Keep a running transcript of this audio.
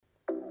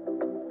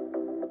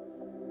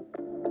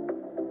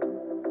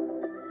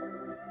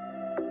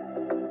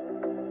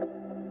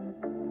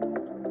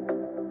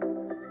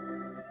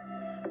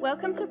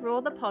Welcome to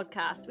RAWR the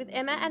podcast with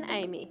Emma and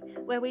Amy,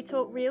 where we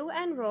talk real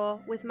and raw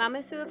with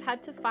mamas who have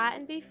had to fight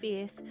and be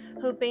fierce,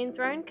 who have been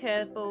thrown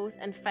curveballs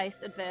and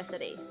faced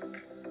adversity.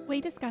 We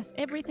discuss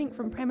everything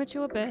from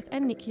premature birth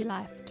and NICU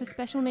life to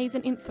special needs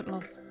and infant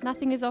loss.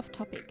 Nothing is off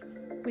topic.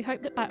 We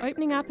hope that by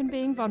opening up and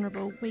being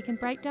vulnerable, we can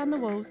break down the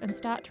walls and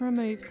start to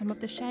remove some of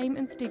the shame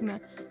and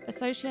stigma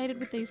associated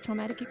with these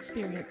traumatic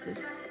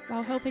experiences,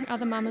 while helping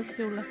other mamas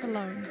feel less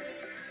alone.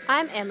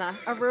 I'm Emma,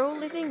 a rural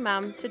living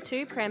mum to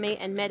two preemie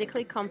and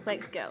medically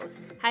complex girls,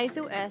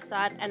 Hazel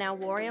Earthside and our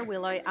warrior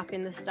Willow up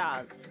in the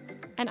stars.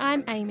 And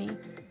I'm Amy,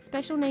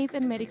 special needs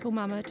and medical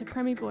mama to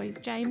preemie boys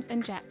James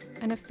and Jack,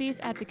 and a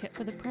fierce advocate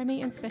for the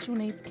preemie and special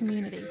needs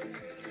community.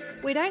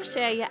 We don't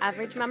share your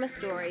average mama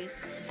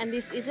stories, and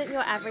this isn't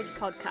your average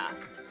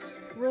podcast.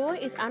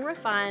 RAWR is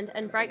unrefined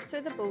and breaks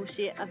through the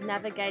bullshit of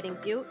navigating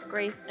guilt,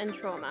 grief and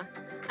trauma.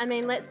 I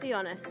mean, let's be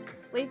honest,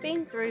 we've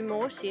been through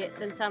more shit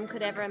than some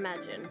could ever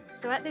imagine,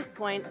 so at this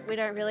point, we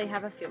don't really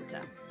have a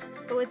filter.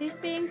 But with this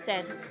being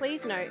said,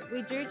 please note,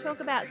 we do talk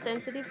about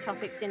sensitive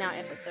topics in our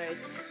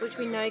episodes, which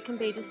we know can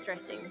be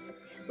distressing.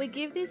 We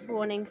give this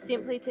warning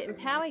simply to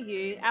empower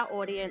you, our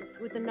audience,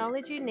 with the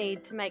knowledge you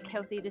need to make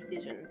healthy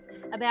decisions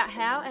about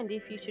how and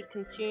if you should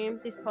consume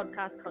this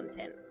podcast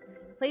content.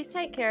 Please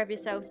take care of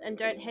yourselves and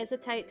don't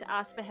hesitate to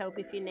ask for help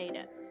if you need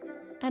it.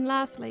 And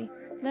lastly,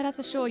 let us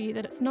assure you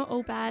that it's not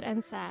all bad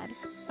and sad.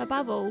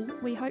 Above all,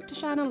 we hope to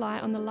shine a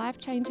light on the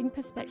life-changing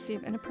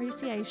perspective and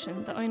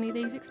appreciation that only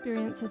these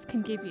experiences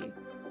can give you.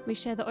 We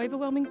share the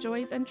overwhelming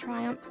joys and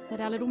triumphs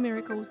that our little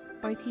miracles,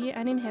 both here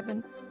and in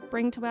heaven,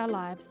 bring to our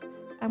lives,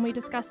 and we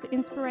discuss the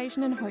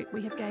inspiration and hope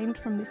we have gained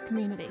from this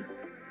community.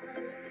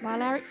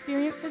 While our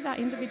experiences are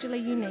individually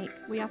unique,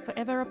 we are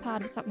forever a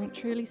part of something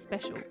truly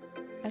special,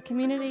 a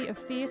community of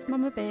fierce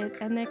mama bears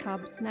and their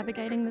cubs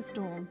navigating the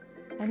storm,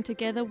 and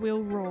together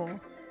we'll roar.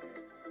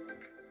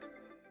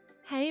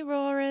 Hey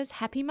roarers,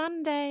 happy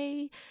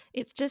Monday!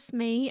 It's just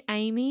me,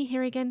 Amy,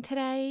 here again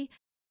today.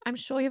 I'm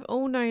sure you've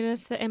all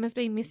noticed that Emma's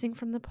been missing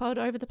from the pod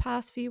over the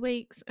past few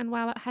weeks, and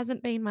while it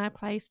hasn't been my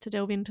place to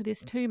delve into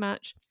this too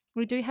much,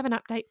 we do have an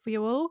update for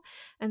you all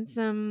and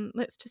some,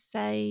 let's just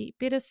say,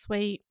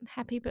 bittersweet,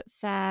 happy but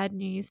sad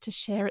news to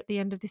share at the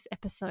end of this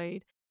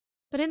episode.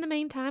 But in the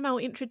meantime, I'll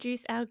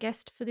introduce our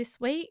guest for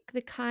this week,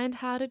 the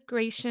kind-hearted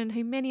Grecian,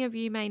 who many of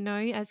you may know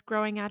as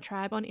Growing Our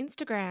Tribe on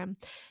Instagram.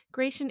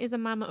 Grecian is a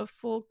mama of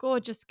 4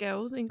 gorgeous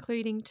girls,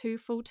 including 2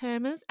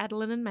 full-termers,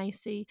 Adeline and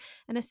Macy,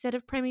 and a set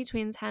of preemie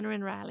twins, Hannah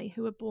and Riley,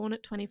 who were born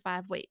at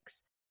 25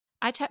 weeks.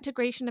 I chat to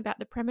Grecian about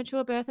the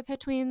premature birth of her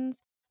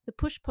twins, the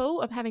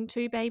push-pull of having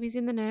 2 babies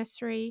in the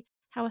nursery,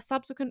 how a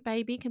subsequent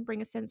baby can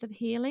bring a sense of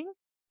healing,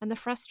 and the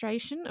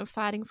frustration of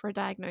fighting for a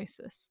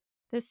diagnosis.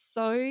 There's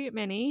so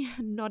many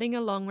nodding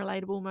along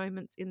relatable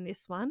moments in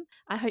this one.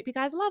 I hope you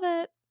guys love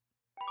it.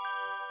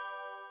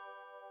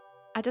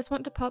 I just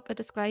want to pop a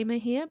disclaimer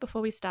here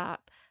before we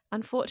start.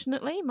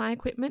 Unfortunately, my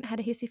equipment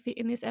had a hissy fit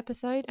in this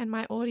episode and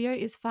my audio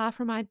is far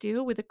from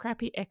ideal with a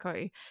crappy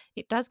echo.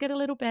 It does get a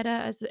little better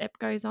as the ep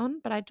goes on,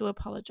 but I do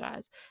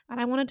apologise.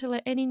 And I wanted to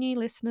let any new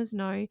listeners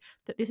know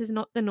that this is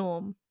not the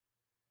norm.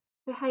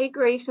 So, hey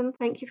Grecian,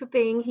 thank you for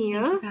being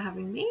here. Thank you for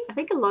having me. I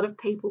think a lot of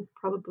people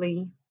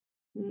probably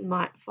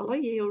might follow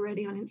you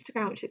already on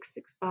Instagram, which is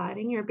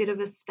exciting. You're a bit of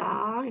a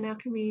star in our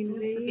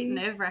community. It's a bit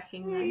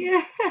nerve-wracking though.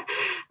 Yeah.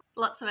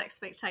 Lots of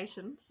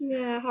expectations.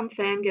 Yeah, I'm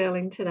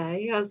fangirling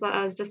today. I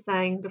was just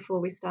saying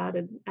before we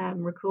started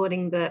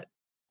recording that,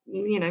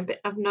 you know,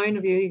 I've known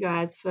of you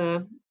guys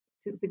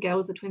since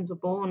the twins were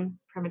born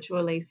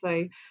prematurely,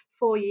 so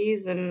 4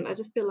 years, and I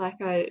just feel like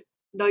I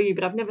know you,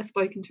 but I've never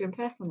spoken to you in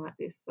person like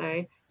this,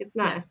 so it's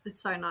nice. Yeah,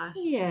 it's so nice.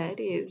 Yeah,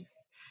 it is.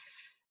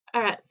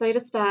 All right, so to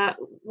start,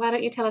 why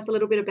don't you tell us a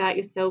little bit about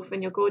yourself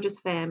and your gorgeous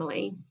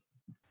family?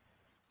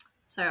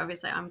 So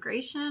obviously I'm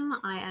Grecian.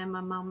 I am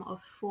a mum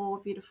of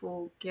 4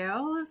 beautiful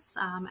girls,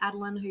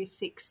 Adeline, who's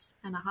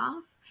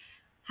 6.5,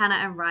 Hannah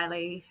and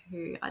Riley,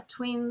 who are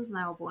twins, and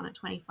they were born at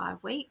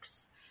 25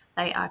 weeks.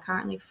 They are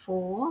currently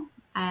 4,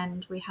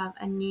 and we have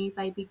a new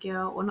baby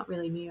girl, or not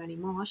really new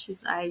anymore.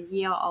 She's a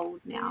year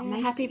old now,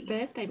 Macy. Happy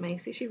birthday,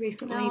 Macy. She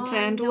recently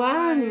turned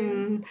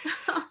 1.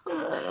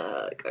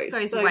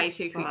 Goes so way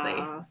too quickly.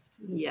 Fast.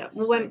 Yeah.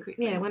 So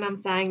quickly. When I'm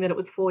saying that it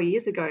was 4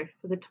 years ago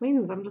for the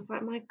twins, I'm just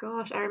like, my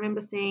gosh, I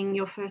remember seeing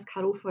your first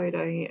cuddle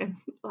photo, and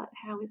like,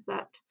 how is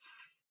that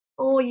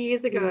 4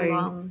 years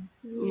ago?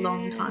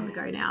 Long time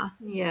ago now.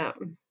 Yeah.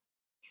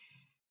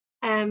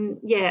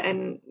 Yeah,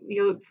 and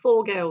your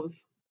 4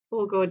 girls.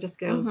 4 gorgeous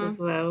girls as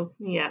well.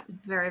 Yeah.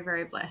 Very,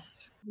 very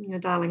blessed. Your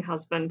darling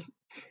husband.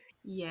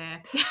 Yeah.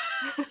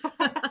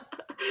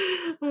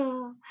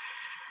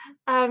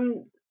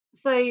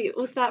 So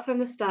we'll start from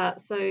the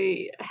start. So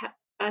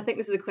I think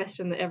this is a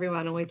question that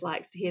everyone always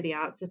likes to hear the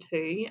answer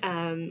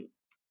to.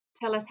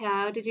 Tell us,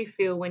 how did you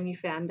feel when you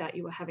found out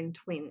you were having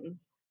twins?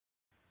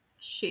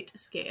 Shit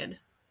scared,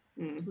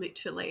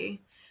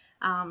 literally.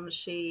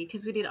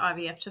 Because we did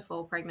IVF to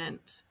fall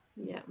pregnant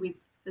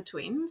with the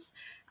twins.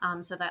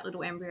 So that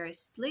little embryo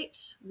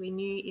split. We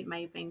knew it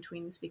may have been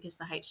twins because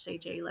the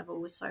HCG level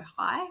was so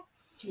high.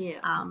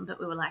 Yeah. But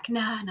we were like,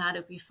 nah,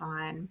 it'll be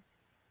fine.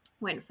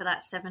 Went for that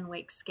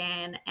 7-week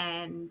scan,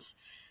 and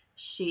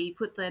she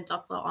put the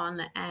Doppler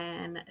on,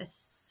 and as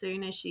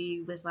soon as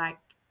she was like,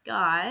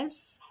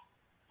 guys,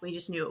 we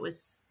just knew it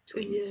was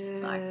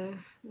twins. Like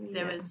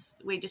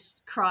we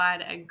just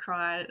cried and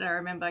cried. And I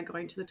remember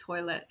going to the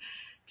toilet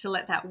to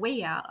let that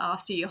wee out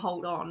after you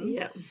hold on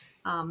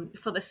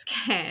for the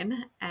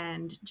scan,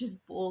 and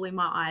just bawling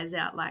my eyes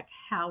out, like,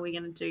 how are we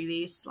going to do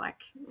this?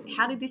 Like,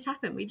 how did this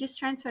happen? We just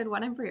transferred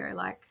one embryo.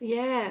 Like,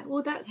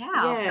 well, that's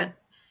how? Yeah.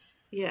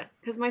 But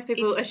Because most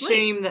people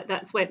assume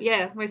that's when,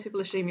 most people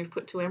assume you've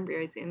put 2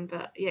 embryos in,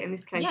 but in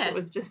this case it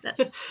was just,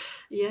 just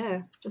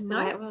the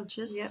way it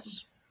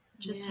was.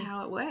 Just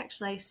how it works.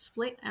 They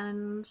split,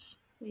 and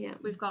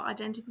we've got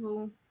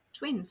identical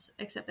twins,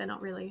 except they're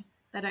not really,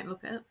 they don't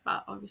look it,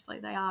 but obviously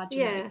they are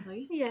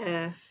genetically.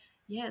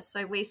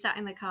 So we sat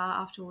in the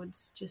car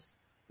afterwards just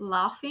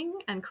laughing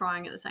and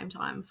crying at the same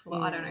time for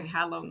I don't know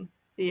how long.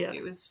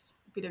 It was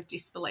a bit of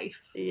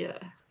disbelief.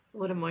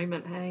 What a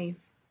moment, hey.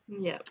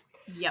 Yep.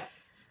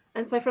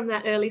 And so from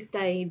that early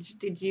stage,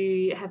 did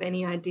you have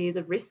any idea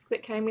the risk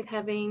that came with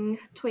having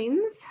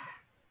twins?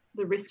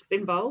 The risks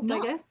involved,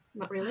 I guess?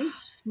 Not really?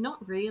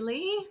 Not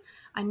really.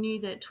 I knew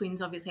that twins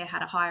obviously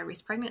had a higher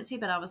risk pregnancy,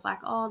 but I was like,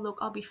 oh, look,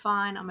 I'll be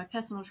fine. I'm a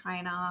personal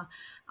trainer.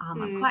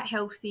 I'm quite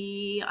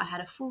healthy. I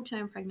had a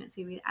full-term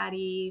pregnancy with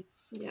Addie.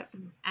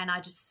 And I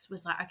just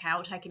was like, okay,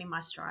 I'll take it in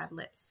my stride.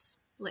 Let's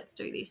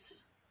do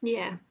this.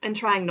 Yeah, and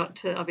trying not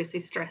to obviously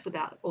stress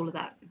about all of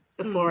that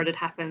before it had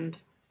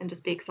happened, and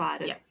just be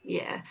excited.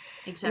 Yeah,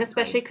 exactly. And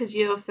especially because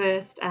your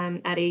first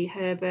Addie,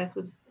 her birth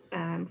was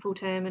full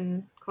term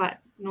and quite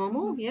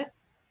normal.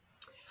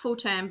 Full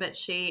term, but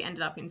she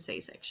ended up in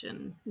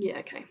C-section.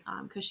 Okay.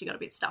 Because she got a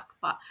bit stuck.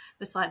 But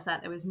besides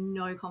that, there was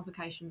no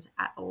complications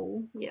at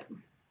all.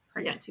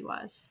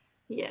 Pregnancy-wise.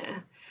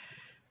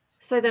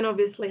 So then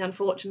obviously,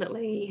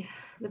 unfortunately,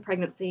 the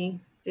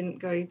pregnancy didn't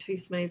go too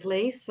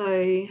smoothly. So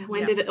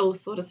when did it all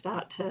sort of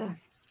start to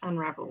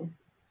unravel?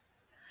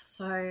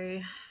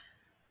 So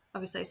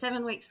obviously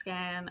 7-week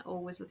scan,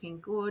 all was looking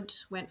good.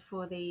 Went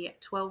for the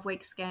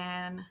 12-week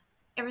scan.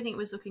 Everything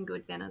was looking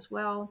good then as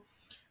well.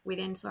 We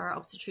then saw our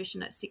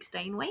obstetrician at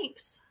 16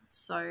 weeks.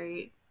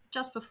 So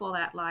just before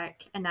that,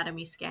 like,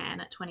 anatomy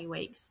scan at 20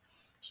 weeks,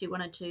 she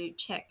wanted to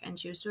check, and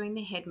she was doing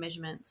the head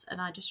measurements.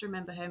 And I just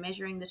remember her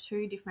measuring the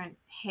 2 different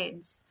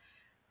heads,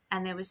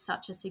 and there was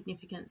such a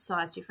significant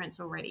size difference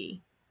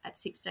already at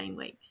 16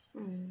 weeks.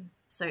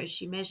 So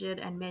she measured,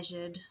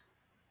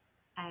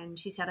 and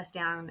she sat us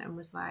down and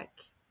was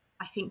like,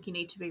 I think you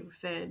need to be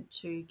referred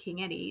to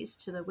King Eddie's,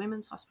 to the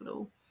women's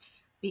hospital,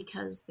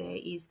 because there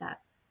is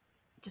that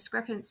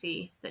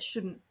discrepancy that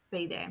shouldn't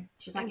be there.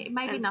 She's like, it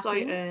may be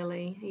nothing. So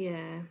early.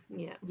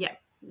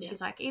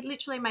 She's like, it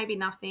literally may be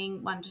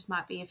nothing. One just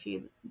might be a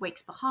few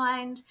weeks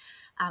behind,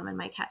 and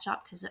may catch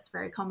up, because that's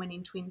very common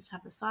in twins to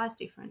have the size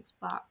difference.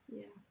 But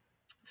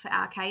for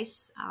our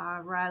case,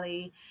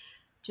 Riley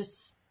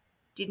just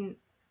didn't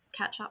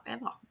catch up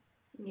ever.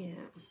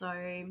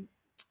 So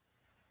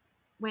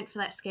went for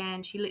that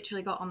scan. She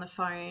literally got on the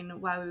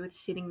phone while we were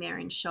sitting there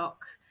in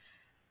shock,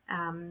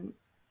 and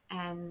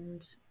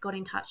got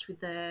in touch with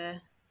the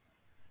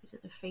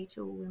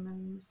fetal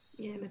women's...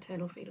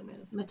 maternal fetal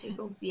medicine.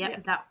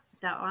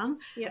 That one.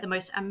 The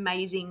most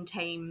amazing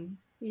team.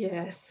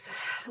 Yes,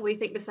 we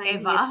think the same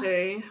ever.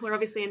 Here too. We're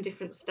obviously in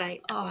different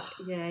states.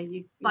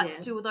 But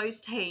still, those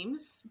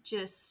teams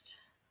just...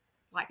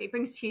 like, it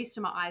brings tears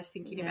to my eyes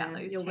thinking about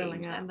those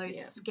teams and those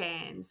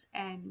scans,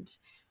 and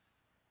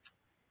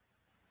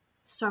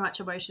so much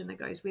emotion that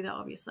goes with it,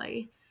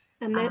 obviously.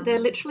 And they're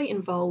literally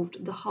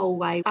involved the whole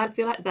way. I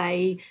feel like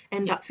they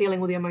end up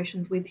feeling all the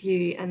emotions with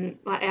you. And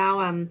like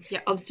our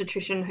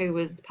obstetrician, who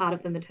was part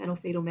of the maternal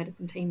fetal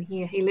medicine team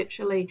here, he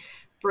literally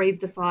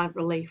breathed a sigh of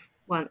relief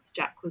once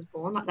Jack was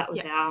born. Like, that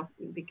was our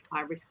big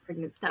high-risk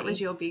pregnancy. That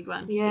was your big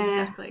one.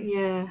 Exactly.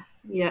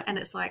 Yeah. And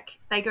it's like,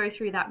 they go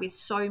through that with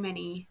so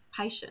many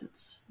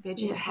patients. They're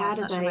just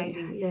such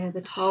amazing.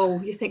 The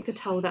toll. You think the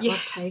toll that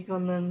must take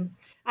on them.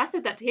 I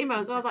said that to him. I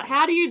was like,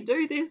 how do you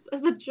do this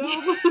as a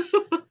job?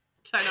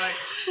 Don't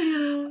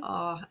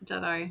know.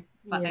 Don't know.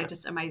 But they're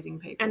just amazing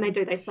people. And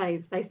they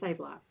save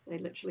lives. They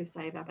literally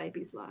save our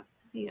babies' lives.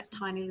 These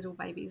tiny little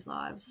babies'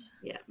 lives.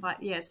 Yeah.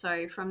 But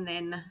so from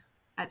then,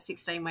 at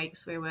 16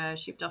 weeks, we were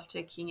shipped off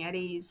to King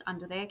Eddie's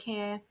under their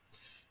care.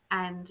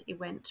 And it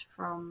went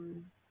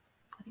from,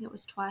 I think it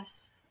was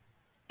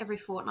every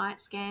fortnight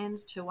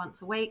scans, to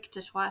once a week,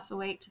 to twice a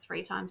week, to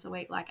 3 times a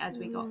week, like, as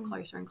we got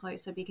closer and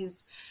closer,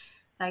 because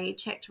they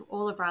checked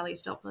all of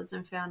Riley's Dopplers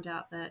and found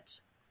out that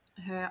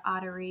her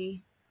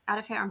artery, out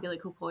of her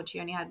umbilical cord, she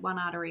only had 1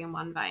 artery and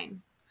 1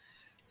 vein.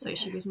 So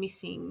she was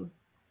missing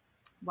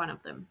one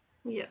of them.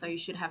 So you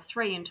should have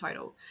 3 in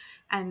total.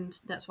 And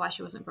that's why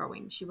she wasn't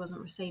growing. She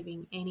wasn't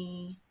receiving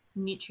any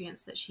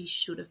nutrients that she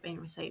should have been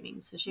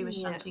receiving. So she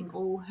was shunting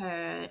all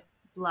her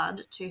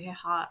blood to her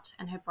heart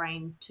and her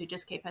brain to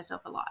just keep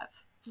herself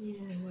alive.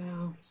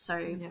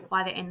 So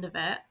by the end of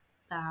it,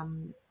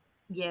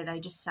 they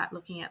just sat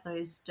looking at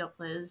those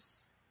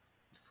Dopplers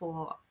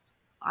for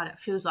it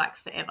feels like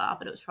forever,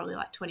 but it was probably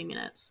like 20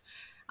 minutes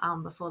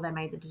before they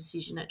made the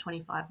decision at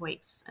 25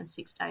 weeks and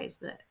 6 days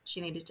that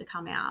she needed to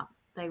come out.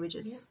 They were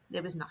just,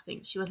 there was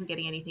nothing. She wasn't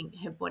getting anything.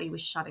 Her body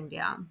was shutting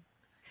down.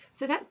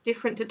 So that's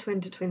different to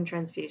twin-to-twin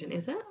transfusion,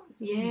 is it?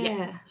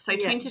 Yeah. So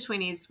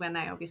twin-to-twin is when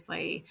they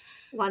obviously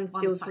one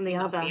steals from the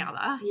other.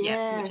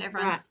 Yeah, which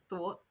everyone's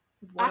thought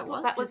what it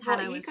was, because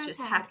Hannah was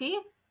just happy.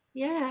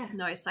 Yeah.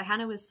 No, so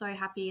Hannah was so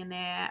happy in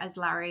there as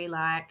Larry,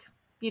 like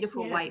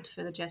beautiful weight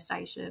for the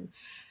gestation.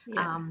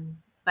 Yeah.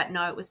 But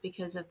no, it was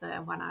because of the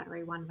one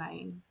artery, one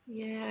vein.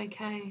 Yeah,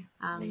 okay.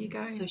 There you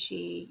go. So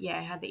she,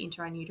 had the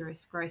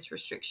intrauterine growth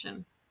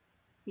restriction.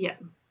 Yeah.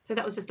 So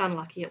that was just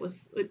unlucky.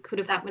 It could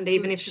have happened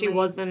even if she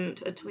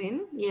wasn't a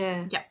twin.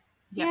 Yeah.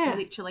 Yeah,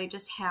 literally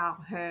just how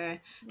her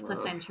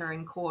placenta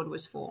and cord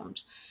was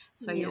formed.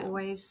 So you're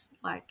always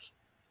like,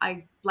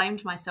 I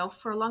blamed myself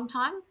for a long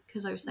time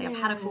because obviously I've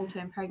had a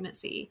full-term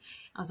pregnancy.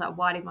 I was like,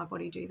 why did my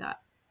body do that?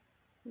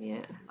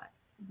 Yeah. Like,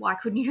 why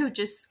couldn't you have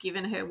just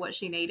given her what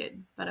she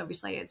needed? But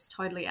obviously it's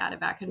totally out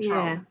of our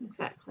control. Yeah,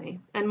 exactly.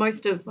 And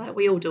most of,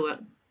 we all do it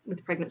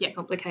with pregnancy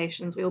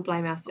complications. We all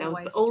blame ourselves,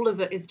 but all of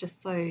it is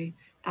just so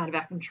out of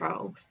our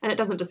control. And it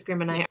doesn't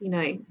discriminate. You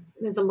know,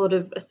 there's a lot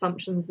of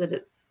assumptions that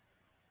it's,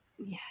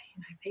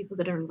 people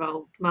that are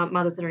involved,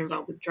 mothers that are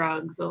involved with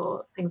drugs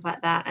or things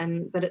like that.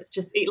 But it's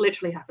just, it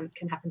literally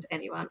can happen to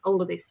anyone.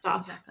 All of this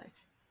stuff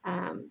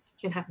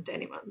can happen to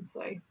anyone.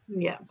 So,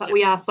 but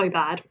we are so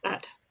bad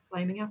at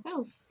blaming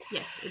ourselves.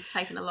 Yes, it's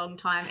taken a long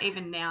time.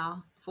 Even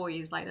now, 4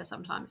 years later,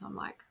 sometimes I'm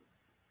like,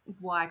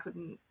 why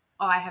couldn't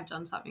I have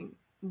done something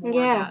more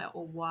about it,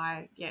 or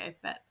why?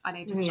 But I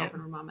need to stop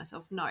and remind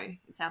myself, no,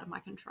 it's out of my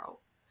control.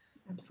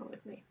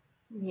 Absolutely.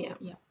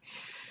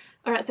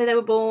 All right, so they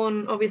were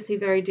born obviously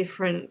very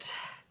different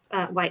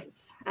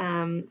weights.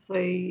 Tell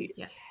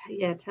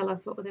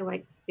us, what were their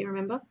weights? Do you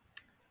remember?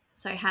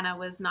 So Hannah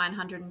was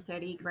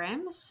 930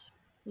 grams.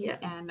 Yeah.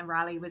 And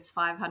Riley was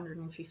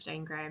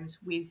 515 grams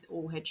with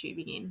all her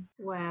tubing in.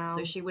 Wow.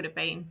 So she would have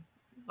been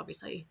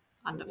obviously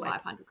under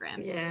 500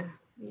 grams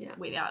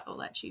without all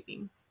that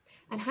tubing.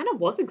 And Hannah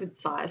was a good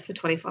size for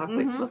 25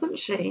 weeks, wasn't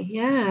she?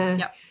 Yeah.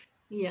 Yep.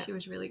 Yeah. She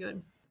was really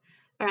good.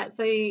 All right,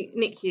 so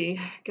NICU,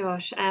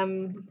 gosh,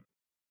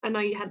 I know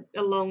you had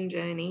a long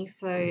journey,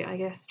 so I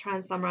guess try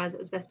and summarise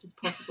it as best as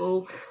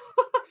possible.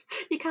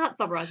 You can't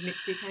summarise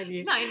NICU, can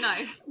you? No,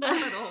 not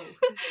at all.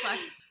 It's like,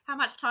 how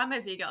much time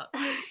have you got?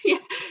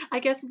 I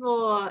guess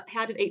more,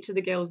 how did each of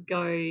the girls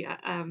go?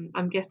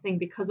 I'm guessing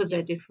because of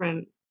their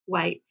different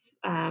weights,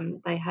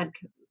 they had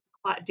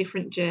quite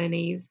different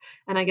journeys.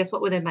 And I guess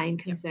what were their main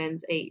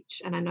concerns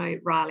each? And I know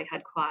Riley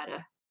had quite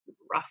a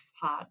rough,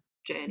 hard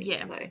journey.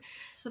 Yeah.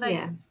 So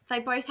they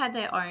both had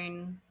their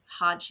own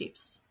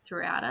hardships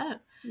throughout it.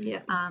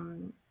 Yeah.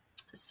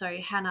 So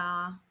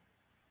Hannah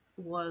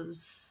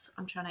was,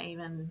 I'm trying to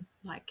even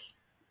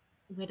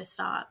where to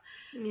start.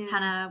 Yeah.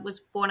 Hannah was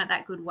born at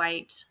that good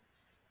weight.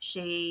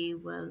 She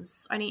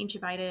was only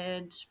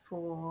intubated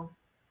for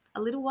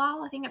a little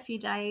while, I think a few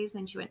days,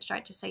 then she went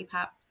straight to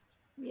CPAP.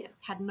 Yeah.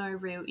 Had no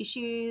real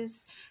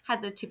issues,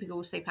 had the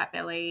typical CPAP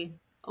belly,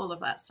 all of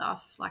that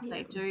stuff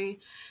they do.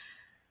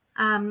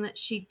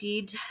 She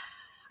did,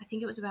 I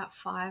think it was about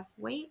 5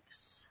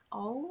 weeks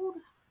old.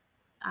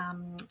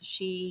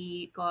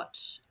 She got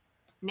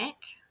neck,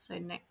 so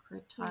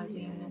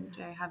necrotizing, and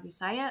how do you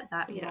say it?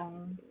 That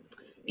long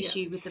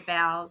issue with the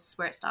bowels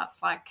where it starts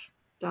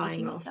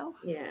eating itself.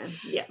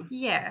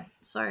 Yeah.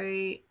 So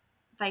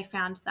they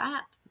found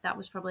that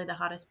was probably the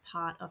hardest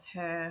part of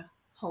her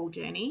whole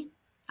journey.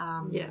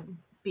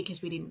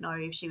 Because we didn't know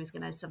if she was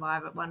going to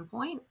survive at one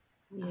point.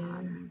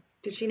 Yeah.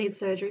 Did she need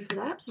surgery for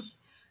that?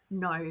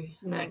 No,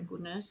 thank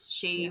goodness.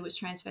 She was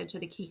transferred to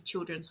the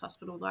Children's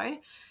Hospital though,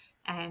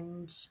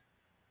 and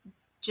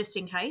just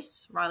in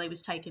case, Riley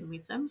was taken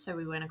with them, so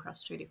we went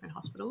across 2 different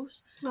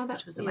hospitals,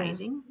 which was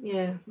amazing.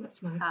 Yeah,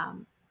 that's nice.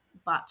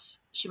 But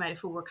she made a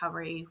full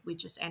recovery with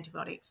just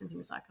antibiotics and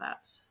things like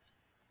that,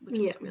 which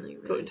was really,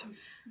 really good.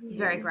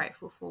 Very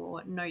grateful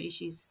for. No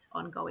issues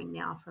ongoing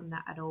now from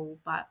that at all.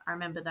 But I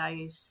remember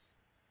those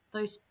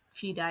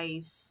few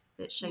days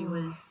that she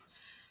was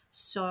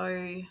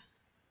so...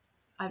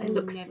 They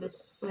look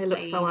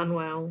so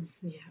unwell.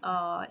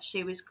 Yeah.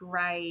 She was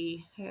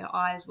grey. Her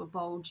eyes were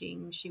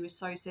bulging. She was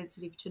so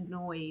sensitive to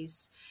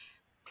noise,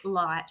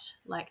 light.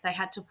 They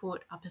had to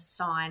put up a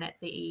sign at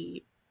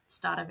the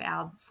start of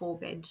our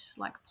 4-bed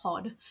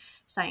pod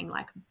saying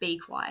be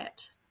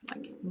quiet.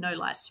 No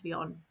lights to be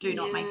on. Do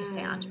not make a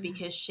sound,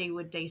 because she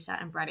would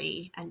desat and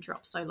bratty and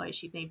drop so low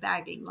she'd need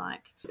bagging.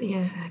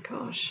 Yeah,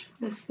 gosh,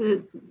 that's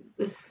the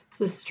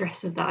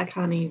stress of that. I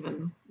can't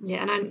even.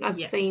 Yeah, and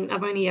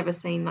I've only ever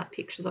seen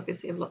pictures,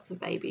 obviously, of lots of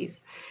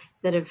babies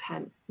that have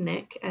had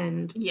neck,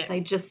 and they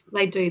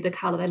do the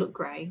colour. They look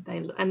grey.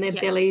 And their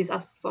bellies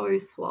are so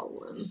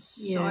swollen,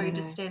 so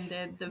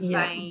distended. The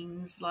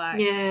veins,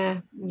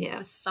 the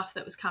stuff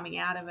that was coming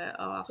out of it.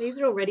 Oh, these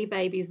are already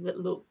babies that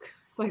look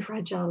so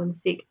fragile and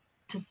sick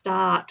to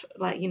start.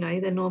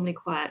 They're normally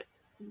quite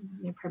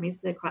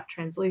premies, they're quite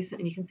translucent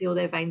and you can see all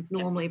their veins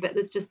normally, but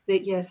there's just,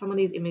 some of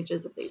these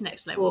images of these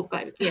next poor level.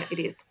 babies. Yeah, it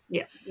is.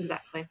 Yeah,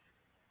 exactly.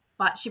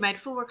 But she made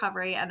full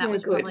recovery, and that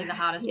was good. probably the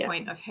hardest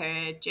point of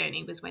her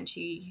journey, was when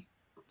she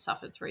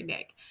suffered through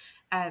neck.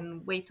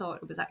 And we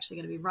thought it was actually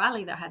going to be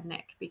Riley that had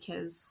neck,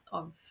 because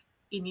of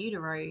in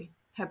utero,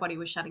 her body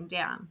was shutting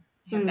down.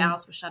 Her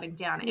bowels were shutting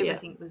down.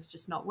 Everything was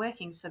just not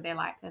working. So they're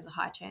like, there's a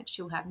high chance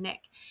she'll have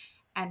neck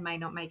and may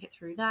not make it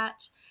through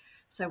that.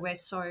 So we're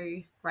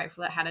so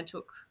grateful that Hannah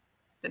took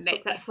the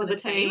neck for the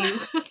team.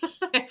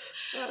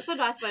 That's a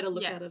nice way to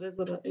look at it,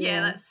 isn't it?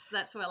 Yeah,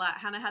 that's where, like,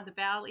 Hannah had the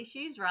bowel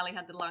issues, Riley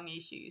had the lung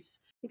issues.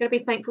 You've got to be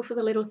thankful for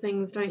the little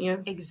things, don't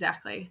you?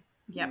 Exactly.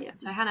 Yep.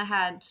 So Hannah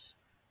had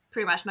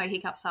pretty much no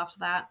hiccups after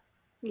that.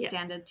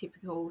 Standard,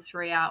 typical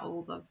throughout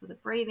all of the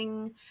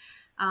breathing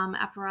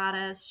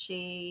apparatus.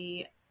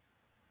 She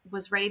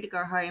was ready to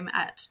go home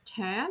at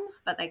term,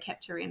 but they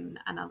kept her in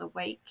another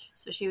week.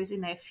 So she was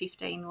in there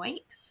 15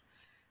 weeks,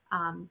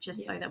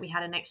 so that we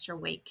had an extra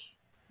week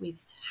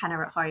with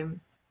Hannah at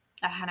home,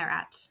 Hannah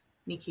at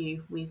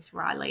NICU with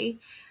Riley,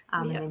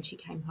 and then she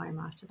came home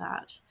after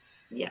that.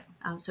 Yeah.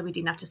 So we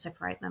didn't have to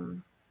separate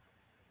them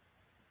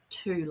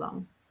too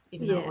long,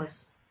 even though it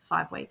was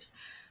 5 weeks.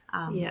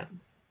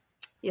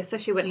 So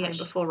she went home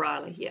before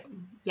Riley.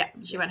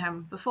 She went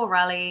home before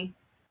Riley,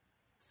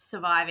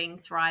 surviving,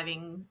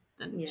 thriving.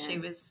 And she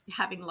was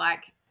having,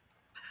 like,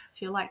 I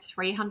feel like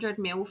 300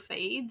 ml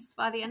feeds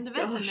by the end of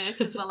it. The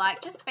nurses were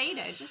like, just feed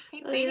her, just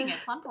keep feeding her,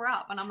 plump her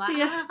up. And I'm like,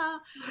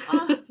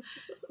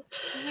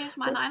 where's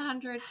my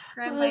 900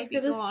 gram baby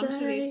gone to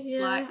this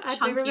like I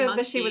chunky do remember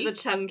monkey? She was a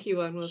chunky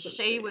one, wasn't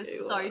she? She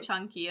was so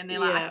chunky, and they're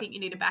like, I think you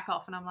need to back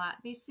off. And I'm like,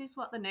 this is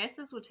what the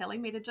nurses were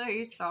telling me to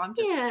do, so I'm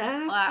just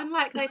and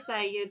like they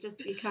say, you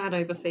can't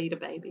overfeed a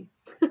baby.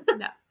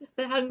 No. If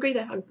they're hungry,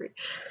 they're hungry.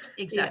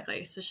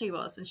 Exactly. So she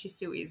was, and she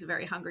still is a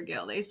very hungry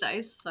girl these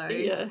days. So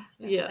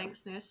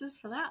thanks nurses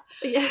for that.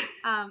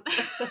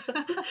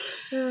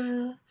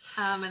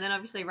 And then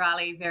obviously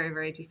Riley, very,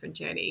 very different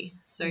journey.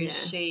 So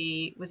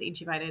she was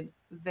intubated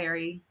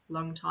very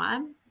long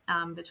time,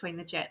 between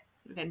the jet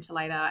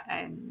ventilator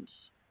and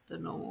the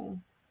normal,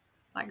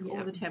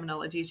 all the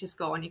terminology is just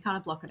gone. You kind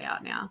of block it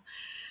out now.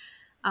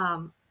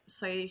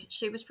 So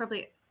she was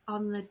probably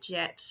on the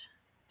jet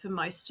for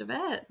most of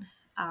it.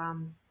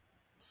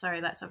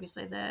 So that's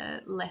obviously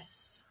the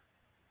less,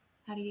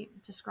 how do you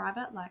describe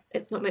it? Like,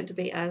 it's not meant to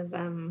be as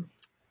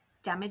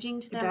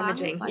damaging to their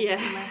lungs.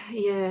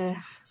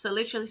 So it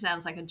literally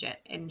sounds like a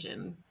jet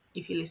engine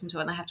if you listen to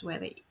it, and they have to wear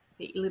the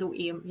little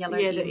yellow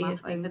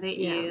earmuff over their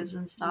ears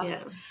and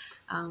stuff.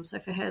 So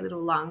for her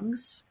little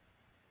lungs,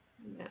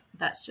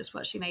 that's just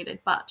what she needed.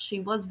 But she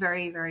was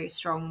very, very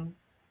strong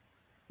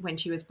when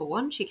she was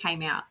born. She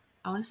came out,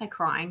 I want to say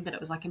crying, but it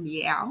was like a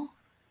meow.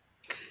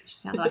 She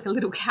sounded like a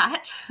little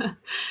cat.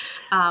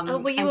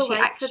 Were you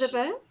awake for the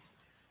birth?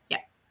 Yeah.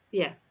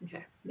 Yeah.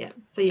 Okay. Yeah.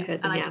 So you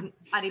heard the meow.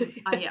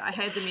 I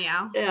heard the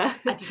meow. Yeah.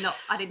 I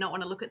did not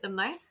want to look at them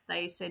though.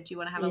 They said, do you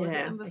want to have a look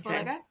at them before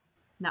they go?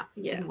 No,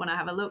 didn't want to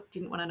have a look,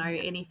 didn't want to know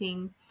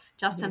anything.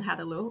 Justin had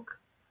a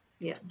look.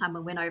 Yeah. I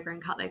went over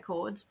and cut their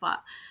cords,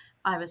 but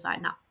I was like,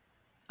 no.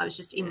 I was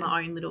just in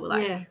my own little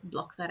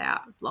block that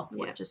out,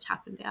 what just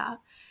happened out.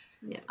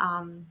 Yeah.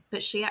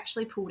 But she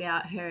actually pulled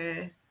out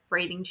her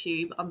breathing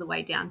tube on the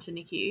way down to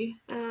NICU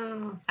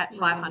at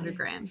 500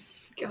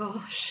 grams.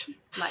 Gosh.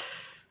 Like,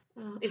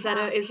 is that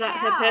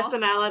her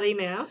personality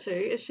now too?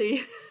 Is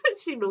she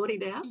naughty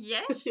now?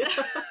 Yes.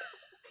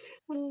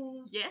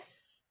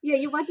 Yes. Yeah,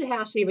 you wonder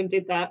how she even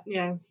did that.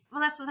 Yeah.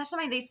 Well, that's what I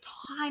mean, these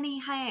tiny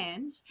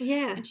hands.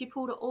 Yeah. And she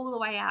pulled it all the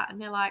way out, and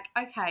they're like,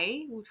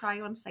 okay, we'll try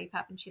you on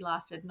CPAP. And she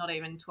lasted not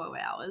even 12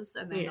 hours.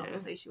 And then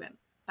obviously she went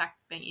back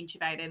being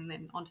intubated and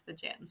then onto the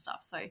jet and stuff.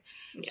 So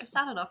she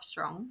started off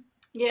strong.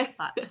 Yeah.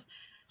 But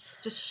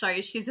just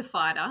shows she's a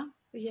fighter.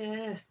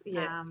 Yes.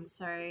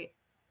 So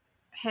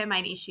her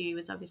main issue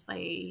was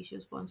obviously she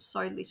was born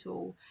so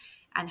little,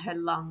 and her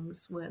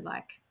lungs were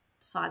like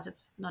size of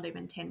not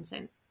even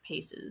 10-cent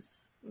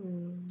pieces,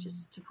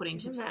 just to put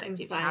into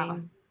perspective how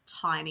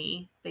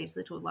tiny these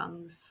little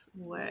lungs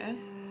were.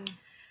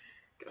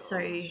 So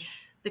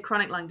the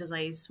chronic lung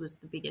disease was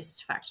the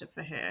biggest factor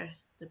for her,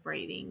 the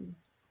breathing.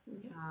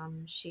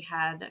 She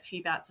had a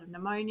few bouts of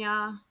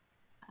pneumonia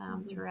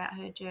throughout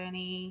her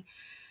journey.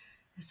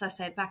 As I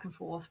said, back and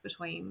forth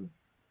between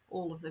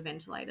all of the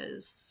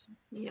ventilators.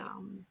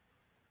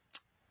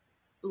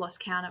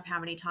 Lost count of how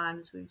many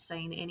times we've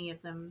seen any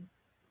of them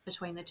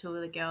between the two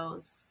of the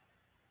girls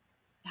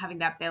having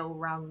that bell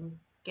rung,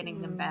 getting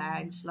them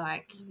bagged,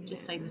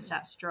 just seeing the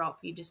stats drop.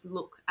 You just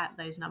look at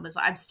those numbers.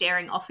 I'm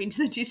staring off into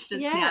the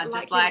distance now,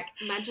 just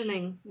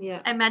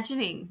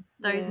imagining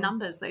those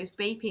numbers, those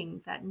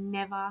beeping that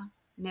never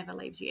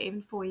leaves you.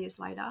 Even 4 years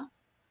later,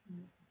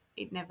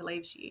 it never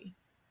leaves you.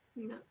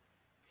 No.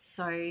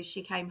 So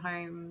she came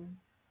home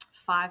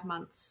 5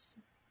 months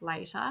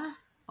later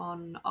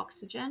on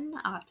oxygen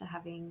after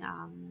having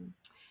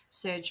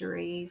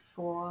surgery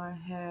for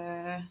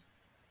her.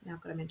 Now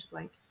I've got a mental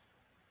blank.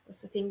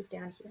 What's the things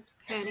down here?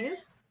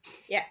 Hernias?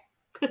 Yeah.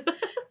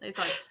 These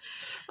ones.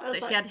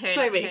 So she had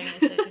hernia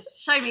surgery.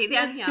 Show me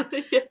down here.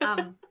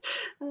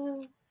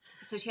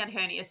 So she had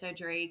hernia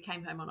surgery,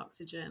 came home on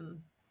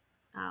oxygen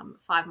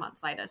 5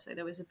 months later. So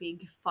there was a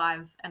big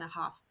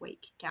 5.5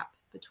 week gap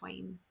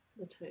between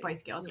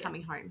both girls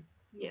coming home.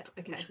 Yeah,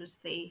 okay. Which was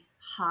the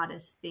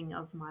hardest thing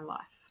of my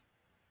life.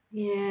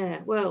 Yeah,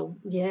 well,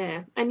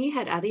 yeah. And you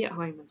had Addie at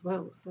home as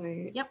well, so...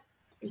 Yep.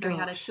 So we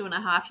had a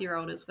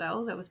 2.5-year-old as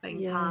well that was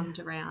being palmed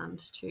around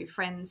to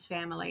friends,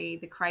 family,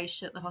 the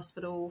creche at the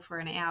hospital for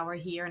an hour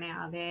here, an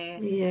hour there.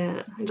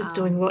 Yeah, and just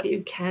doing what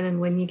you can and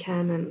when you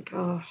can, and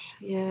gosh,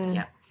 yeah.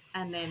 Yep.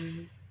 And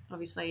then,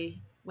 obviously,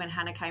 when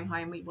Hannah came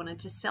home, we wanted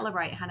to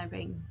celebrate Hannah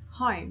being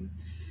home.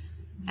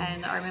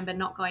 And I remember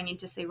not going in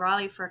to see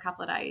Riley for a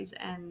couple of days,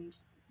 and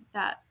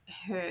that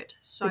hurt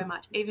so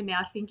much. Even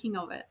now, thinking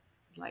of it,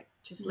 like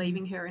just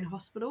leaving her in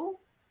hospital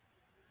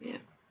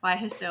by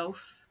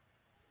herself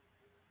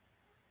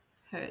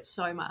hurt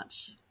so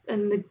much.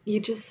 And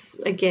you just,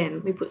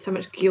 again, we put so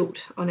much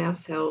guilt on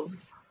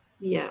ourselves.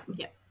 Yeah.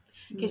 Yeah.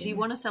 Because you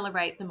want to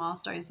celebrate the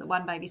milestones that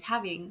one baby's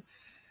having,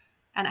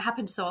 and it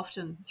happens so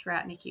often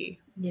throughout NICU.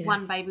 Yeah.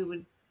 One baby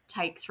would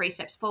take 3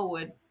 steps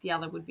forward, the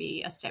other would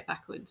be a step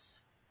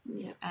backwards.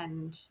 Yeah.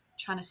 And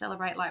trying to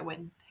celebrate, like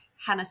when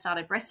Hannah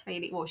started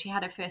breastfeeding, well, she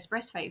had her first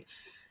breastfeed,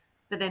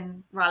 but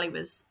then Riley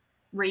was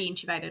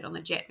re-intubated on the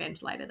jet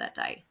ventilator that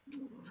day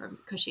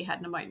because she had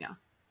pneumonia.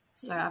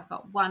 So I've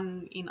got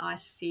one in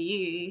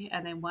ICU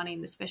and then one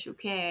in the special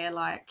care,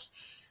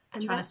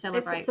 and trying to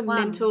celebrate. It's a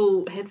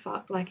mental head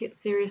fuck. Like, it's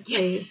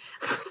seriously it's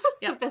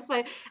the best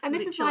way. And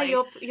this is why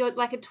your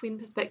like a twin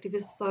perspective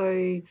is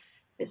so.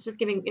 It's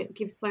just it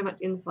gives so much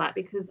insight,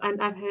 because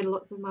I've heard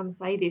lots of mums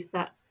say this,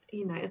 that,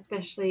 you know,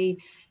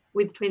 especially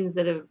with twins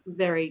that have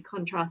very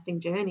contrasting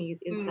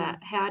journeys, is that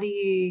how do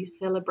you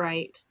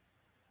celebrate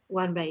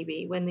one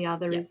baby when the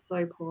other is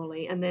so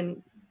poorly, and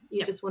then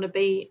you just want to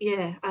be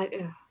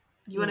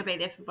you want to be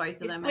there for both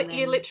of them.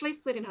 You're literally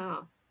split in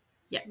half.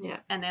 Yeah.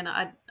 And then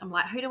I'm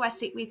like, who do I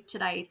sit with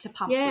today to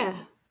pump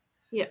with?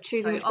 Yeah,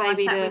 choosing which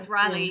baby I sat with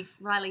Riley. Yeah.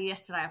 Riley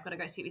yesterday. I've got to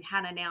go sit with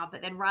Hannah now.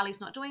 But then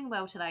Riley's not doing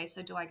well today,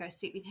 so do I go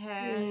sit with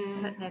her?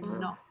 But then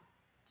not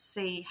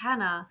see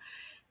Hannah?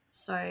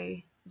 So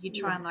you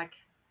try and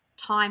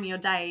time your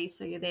day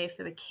so you're there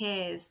for the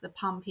cares, the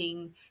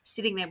pumping,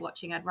 sitting there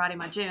watching. I'd write in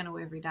my journal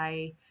every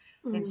day,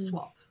 then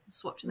swap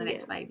to the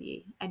next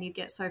baby, and you'd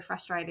get so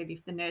frustrated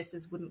if the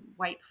nurses wouldn't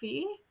wait for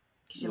you,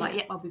 because you're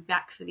like, I'll be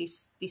back for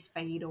this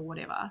feed or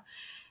whatever.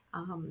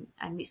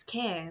 And this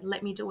care,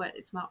 let me do it.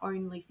 It's my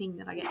only thing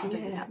that I get to do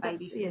with that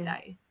baby for the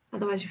day.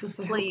 Otherwise you feel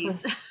so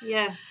helpless.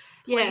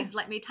 Please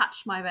let me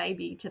touch my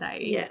baby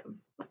today. Yeah.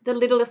 The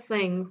littlest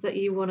things that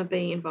you want to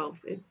be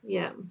involved with.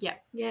 Yeah. Yeah.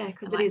 Yeah,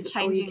 because it is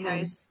changing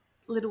those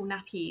little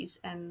nappies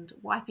and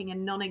wiping a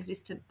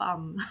non-existent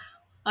bum.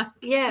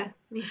 Yeah.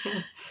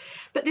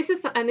 But this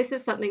is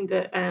something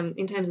that,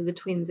 in terms of the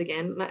twins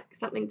again,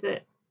 something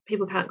that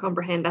people can't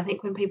comprehend. I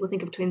think when people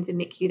think of twins in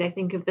NICU, they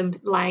think of them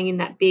lying in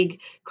that big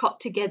cot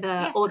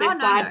together, or they're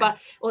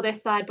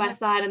side by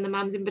side, and the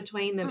mum's in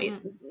between them.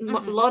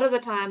 A lot of the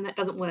time, that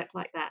doesn't work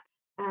like that.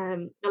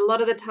 A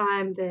lot of the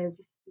time, they're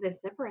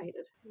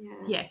separated.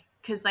 Yeah,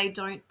 because they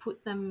don't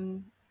put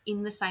them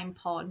in the same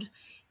pod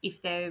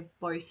if they're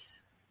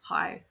both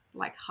high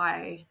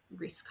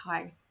risk,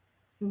 high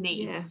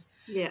needs.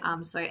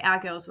 So our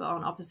girls were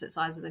on opposite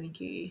sides of the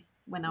NICU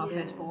when they were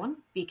first born,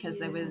 because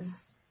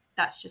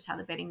that's just how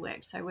the bedding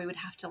worked. So we would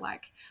have to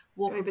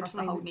walk across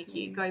the whole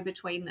NICU, go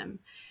between them.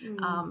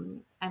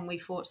 And we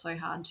fought so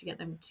hard to get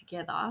them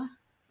together,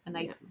 and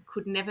they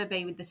could never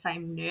be with the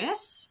same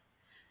nurse.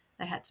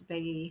 They had to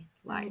be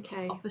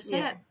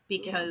opposite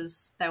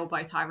because they were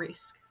both high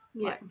risk,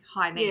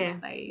 high needs.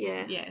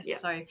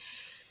 So I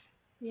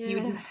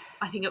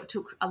think it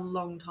took a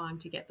long time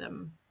to get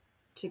them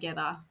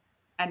together,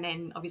 and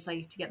then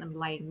obviously to get them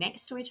laying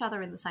next to each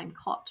other in the same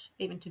cot,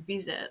 even to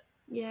visit,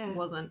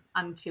 wasn't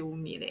until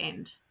near the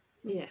end.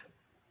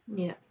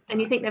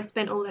 And you think they've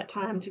spent all that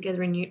time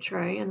together in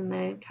utero, and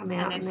they come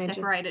out and they're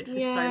separated for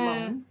so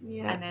long,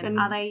 and then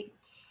are they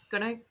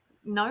going to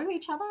know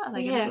each other? Are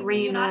they going to be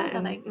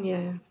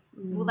reunited?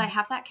 Will they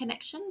have that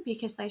connection?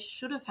 Because they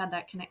should have had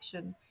that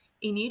connection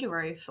in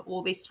utero for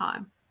all this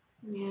time.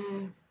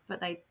 But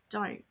they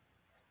don't.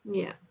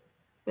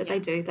 But they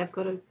do. They've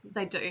got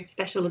a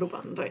special little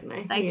button, don't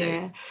they? They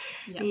do.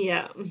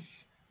 Yeah.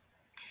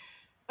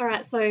 All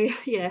right, so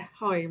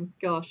home.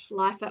 Gosh,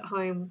 life at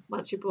home.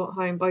 Once you brought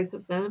home both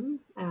of them,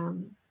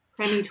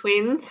 preemie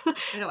twins. Where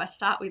do I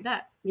start with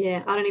that?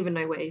 I don't even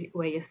know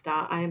where you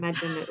start. I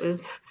imagine it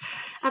was.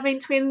 I mean,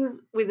 twins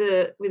with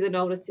an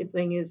older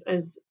sibling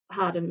is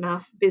hard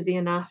enough, busy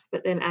enough,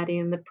 but then add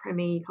in the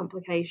preemie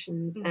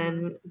complications,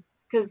 and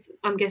because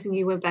I'm guessing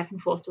you were back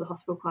and forth to the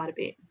hospital quite a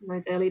bit in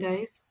those early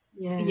days.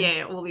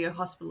 All your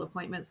hospital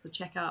appointments, the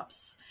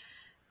checkups,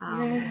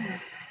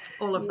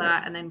 all of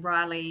that, and then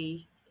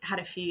Riley had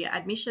a few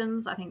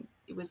admissions. I think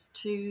it was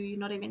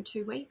not even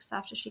 2 weeks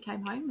after she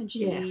came home, and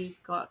she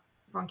got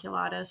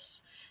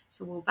bronchiolitis,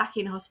 so we're back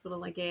in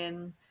hospital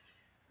again.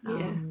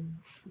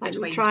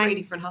 Between 3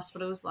 different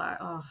hospitals,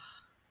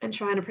 And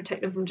trying to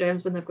protect them from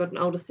germs when they've got an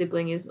older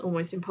sibling is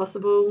almost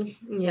impossible.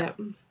 Yeah.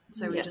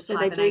 So we just so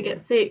they do get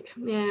sick.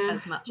 Yeah.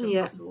 As much as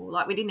possible.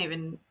 Like, we didn't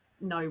even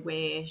know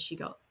where she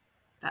got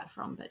that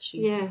from, but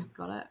she just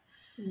got it.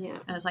 Yeah.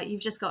 And it's like,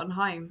 you've just gotten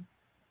home.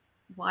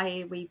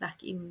 Why are we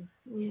back in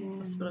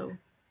hospital?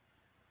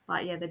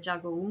 But the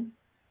juggle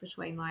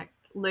between like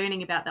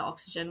learning about the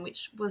oxygen,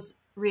 which was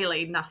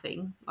really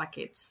nothing. Like,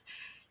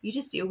 you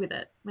just deal with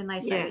it. When they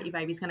say that your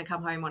baby's going to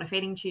come home on a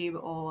feeding tube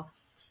or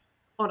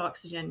on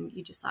oxygen,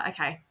 you just like,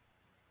 okay,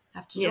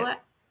 have to do it.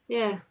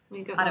 Yeah,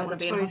 I don't want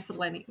to be in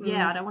hospital. I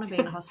don't want to be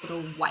in a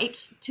hospital.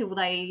 Wait till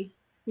they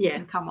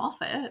can come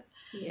off it.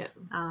 Yeah.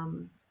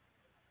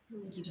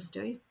 You just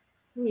do.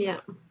 Yeah.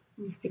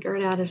 You figure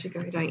it out as you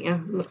go, don't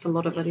you? That's a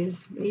lot of it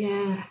is.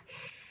 Yeah.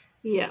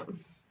 Yeah.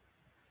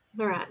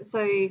 All right.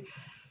 So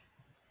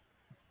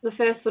the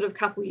first sort of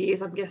couple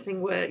years, I'm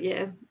guessing, were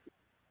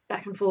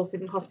back and forth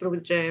in hospital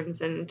with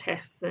germs and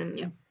tests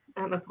and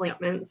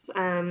appointments.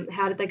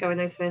 How did they go in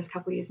those first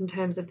couple of years in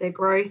terms of their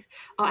growth?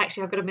 Oh,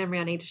 actually, I've got a memory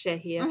I need to share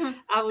here.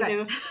 I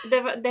will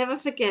never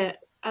forget.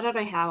 I don't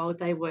know how old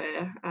they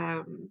were.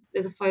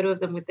 There's a photo of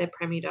them with their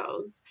preemie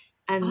dolls,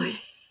 and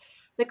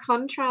the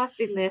contrast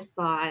in their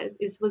size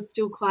was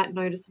still quite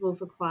noticeable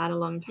for quite a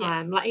long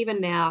time. Like,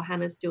 even now,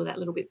 Hannah's still that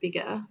little bit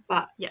bigger,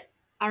 but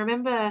I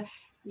remember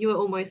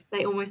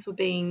they almost were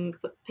being,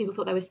 people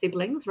thought they were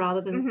siblings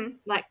rather than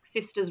like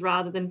sisters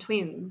rather than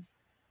twins.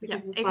 Yeah,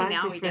 even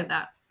now we get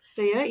that.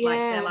 Do you? Yeah. Like,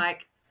 they're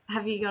like,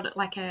 have you got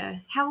like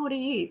how old are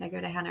you? They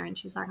go to Hannah and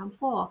she's like, I'm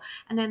 4.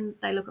 And then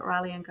they look at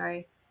Riley and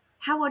go,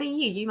 how old are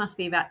you? You must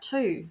be about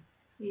 2.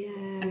 Yeah.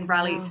 And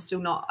Riley's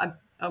still not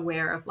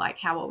aware of like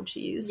how old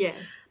she is. Yeah.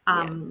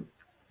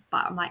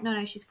 But I'm like,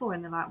 no, she's 4.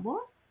 And they're like,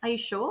 what? Are you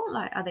sure?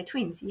 Like, are they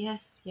twins?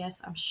 Yes,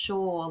 I'm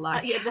sure.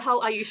 Like, the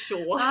whole, are you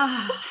sure?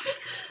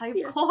 Like,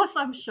 of course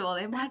I'm sure.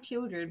 They're my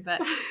children.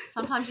 But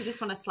sometimes you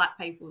just want to slap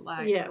people.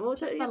 Like,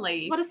 just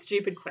believe. What a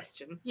stupid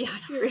question. Yeah.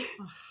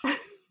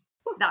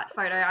 That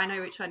photo, I know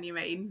which one you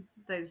mean.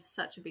 There's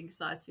such a big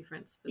size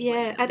difference.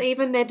 And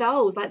even their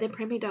dolls, like their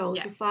preemie dolls,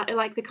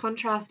 like the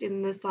contrast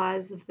in the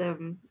size of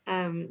them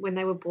when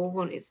they were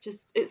born,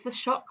 it's a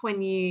shock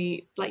when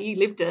you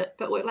lived it.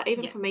 But like,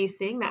 even for me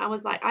seeing that, I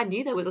was like, I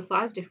knew there was a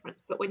size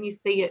difference, but when you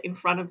see it in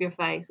front of your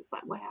face, it's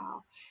like,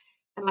 wow.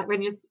 And like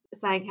when you're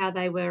saying how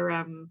they were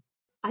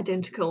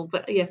identical,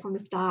 but from the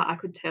start I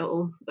could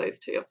tell those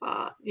two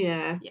apart.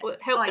 Well,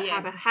 it helped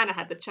that Hannah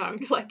had the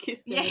chunk, like you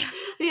said.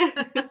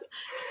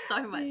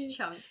 So much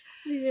chunk.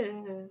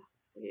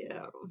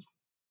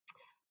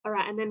 All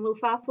right, and then we'll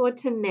fast forward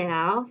to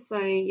now. So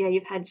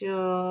you've had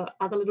your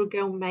other little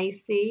girl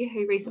Macy,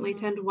 who recently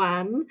turned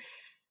 1.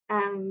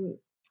 I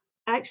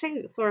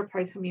actually saw a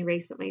post from you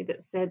recently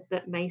that said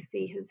that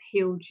Macy has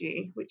healed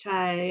you, which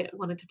I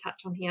wanted to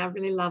touch on here. I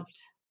really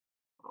loved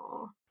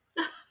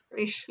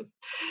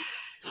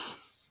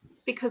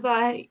because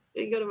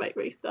you got to make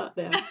me start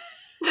now.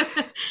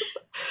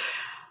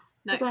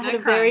 No, I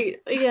had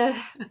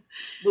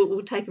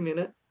we'll take a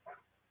minute.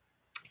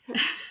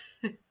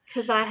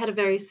 Because I had a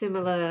very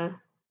similar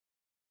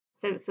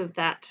sense of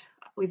that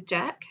with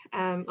Jack.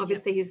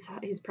 Obviously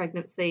his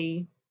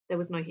pregnancy, there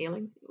was no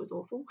healing. It was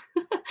awful.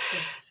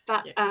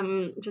 But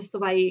just the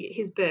way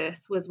his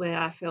birth was where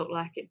I felt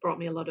like it brought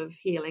me a lot of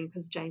healing,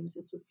 because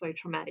James's was so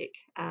traumatic.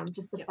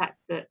 Just the fact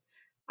that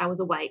I was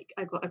awake,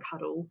 I got a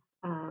cuddle.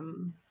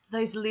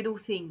 Those little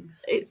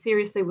things. It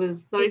seriously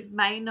was those. It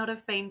may not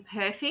have been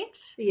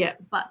perfect.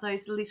 But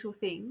those little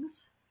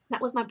things. That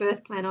was my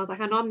birth plan. I was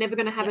like, I know I'm never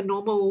going to have a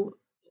normal,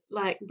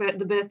 like,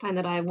 the birth plan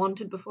that I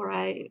wanted before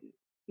I,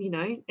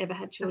 ever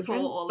had children. Before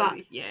all of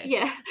this,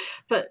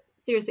 But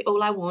seriously,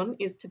 all I want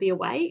is to be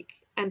awake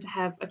and to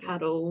have a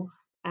cuddle.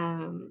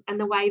 And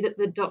the way that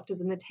the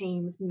doctors and the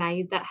teams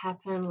made that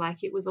happen,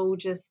 like, it was all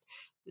just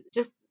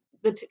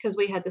because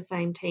we had the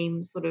same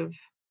team sort of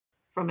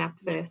from our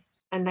first.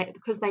 And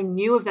because they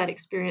knew of that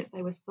experience,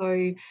 they were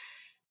so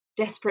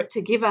desperate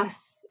to give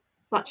us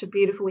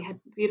we had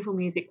beautiful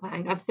music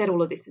playing. I've said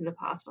all of this in the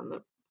past on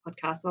the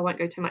podcast, so I won't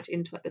go too much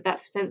into it, but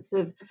that sense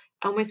of,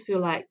 I almost feel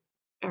like,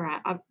 all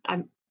right,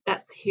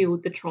 that's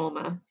healed the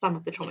trauma, some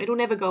of the trauma. It'll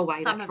never go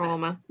away, that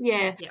trauma.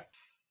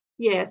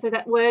 So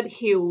that word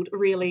healed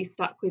really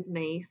stuck with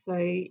me. So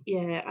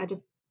I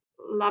just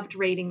loved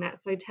reading that.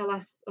 So tell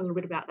us a little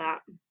bit about that.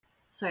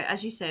 So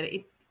as you said,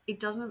 it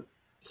doesn't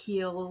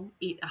heal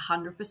it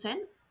 100%.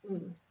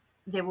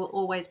 There will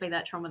always be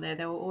that trauma there.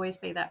 There will always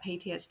be that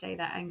PTSD,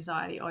 that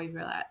anxiety over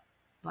that,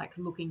 like,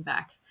 looking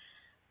back.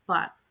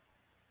 But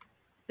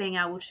being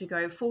able to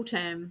go full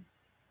term,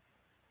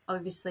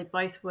 obviously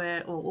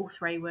all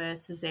 3 were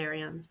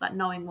cesareans, but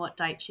knowing what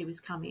date she was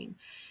coming,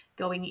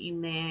 going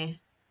in there,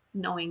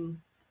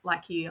 knowing,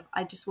 like you,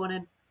 I just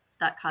wanted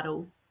that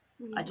cuddle.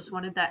 I just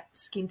wanted that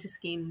skin to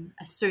skin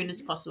as soon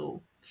as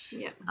possible.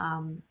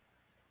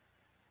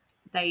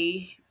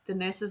 The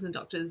nurses and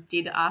doctors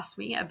did ask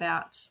me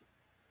about,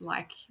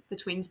 like the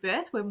twins'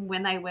 birth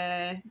when they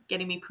were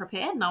getting me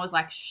prepared, and I was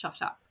like,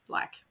 shut up,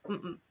 like,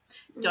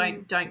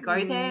 don't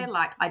go there.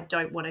 Like, I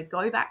don't want to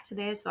go back to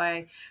there. So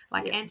I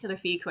answered a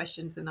few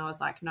questions, and I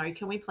was like, no,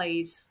 can we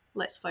please,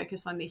 let's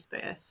focus on this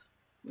birth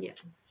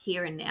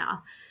here and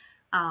now.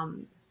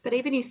 But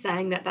even you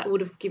saying that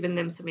would have given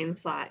them some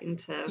insight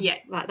into,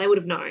 like, they would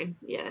have known.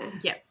 Yeah.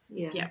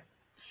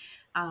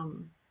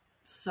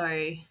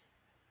 So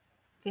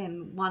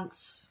then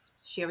once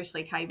she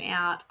obviously came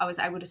out, I was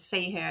able to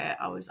see her.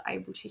 I was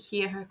able to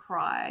hear her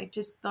cry.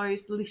 Just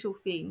those little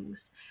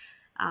things.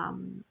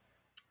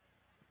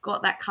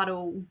 Got that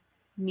cuddle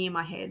near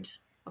my head.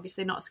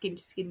 Obviously not skin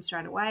to skin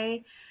straight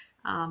away,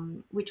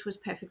 which was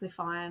perfectly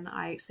fine.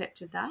 I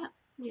accepted that.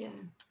 Yeah.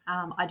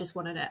 I just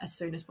wanted it as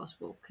soon as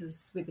possible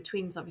because with the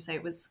twins, obviously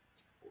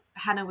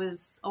Hannah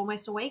was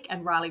almost a week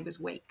and Riley was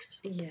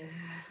weeks. Yeah.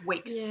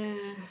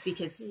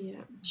 Because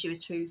she was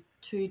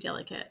too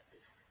delicate.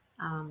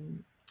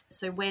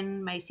 So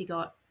when Macy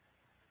got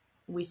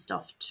whisked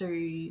off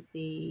to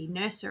the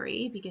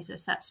nursery because her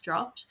SATs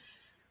dropped,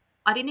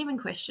 I didn't even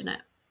question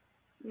it.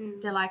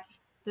 They're like,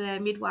 the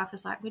midwife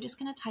was like, we're just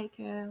going to take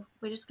her.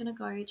 We're just going to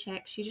go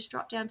check. She just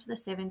dropped down to the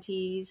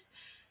 70s.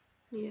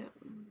 Yeah.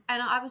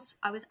 And I was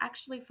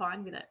actually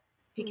fine with it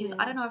because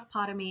I don't know if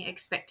part of me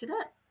expected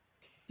it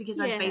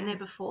because I'd been there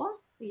before.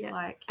 Yeah.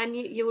 Like, and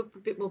you were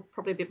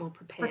probably a bit more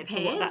prepared for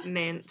what that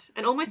meant.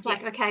 And almost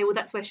like, okay, well,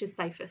 that's where she's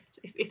safest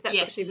if that's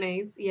what she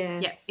needs. Yeah.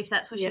 Yeah, if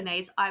that's what she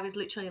needs. I was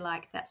literally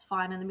like, that's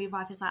fine. And the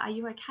midwife is like, are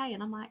you okay?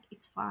 And I'm like,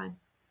 it's fine.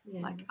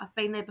 Yeah. Like, I've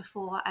been there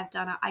before. I've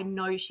done it. I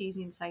know she's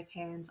in safe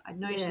hands. I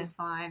know she's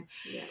fine.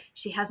 Yeah.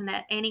 She hasn't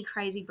had any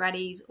crazy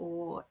bratties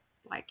or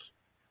like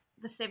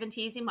the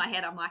 70s in my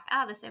head. I'm like,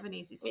 the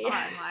 70s is fine.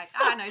 Like,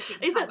 I know she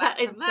can come back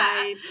from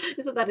that.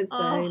 Isn't that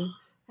insane?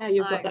 How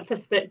you've got that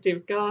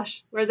perspective,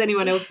 gosh. Whereas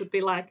anyone else would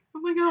be like,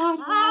 oh my God,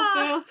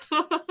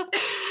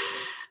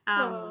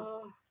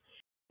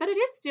 But it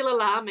is still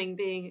alarming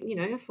being,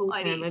 a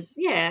full-timer.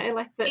 Yeah,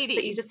 like that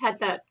you just had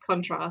that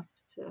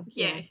contrast to.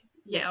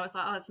 Yeah, I was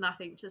like, it's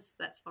nothing, just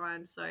that's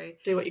fine. So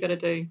do what you got to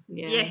do.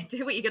 Yeah,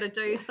 do what you got to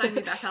do, sew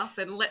me back up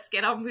and let's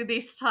get on with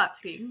this type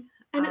thing.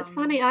 And it's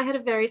funny, I had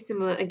a very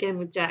similar, again,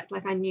 with Jack.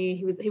 Like, I knew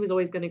he was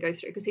always going to go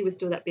through because he was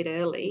still that bit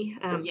early,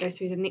 go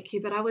through the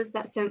NICU. But I was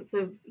that sense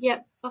of,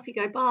 off you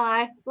go,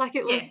 bye. Like,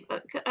 it was,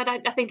 and I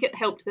think it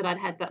helped that I'd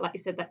had that, like you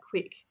said, that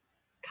quick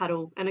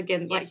cuddle. And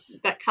again, like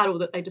that cuddle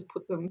that they just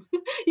put them,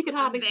 you can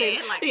hardly see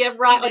it. Like,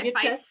 right on your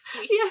chest.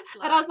 Squished,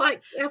 like. And I was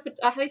like,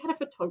 I had a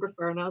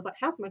photographer and I was like,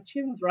 how's my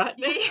chins right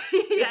now?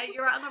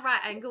 You're on the right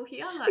angle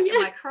here. Like,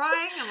 am I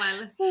crying?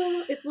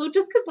 It's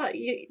just because, like,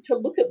 to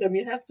look at them,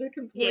 you have to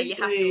completely. Yeah, you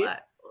have to.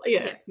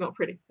 It's not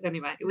pretty. But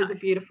anyway, it was a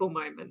beautiful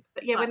moment.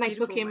 But when they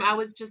took him, I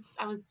was just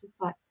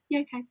like,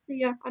 okay, see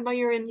ya. I know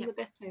you're in the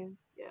best hands.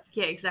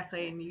 Yeah,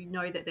 exactly. And you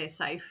know that they're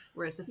safe.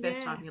 Whereas the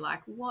first time you're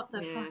like, what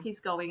the fuck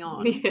is going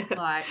on? Yeah.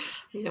 Like,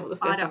 well, the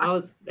first time I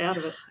was out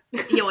of it.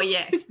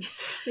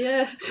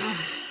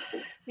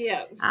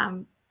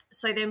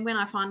 So then when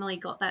I finally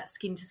got that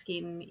skin to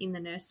skin in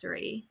the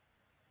nursery,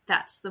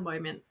 that's the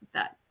moment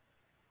that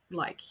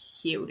like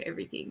healed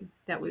everything.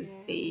 That was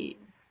the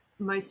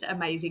most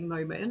amazing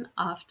moment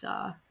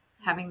after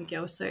having the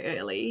girl so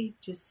early,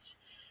 just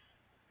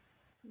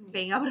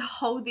being able to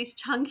hold this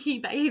chunky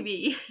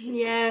baby.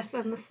 Yes,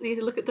 and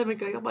you look at them and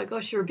go, oh my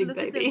gosh, you're a big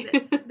baby.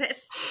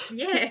 That's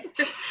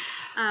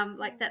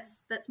like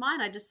that's mine.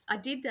 I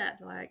did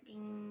that. Like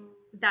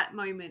that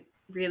moment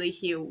really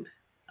healed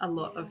a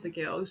lot of the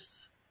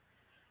girls'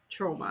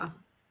 trauma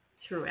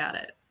throughout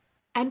it.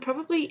 And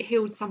probably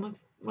healed some of,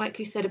 like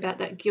you said, about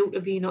that guilt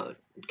of you not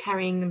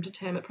carrying them to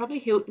term. It probably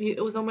healed you.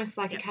 It was almost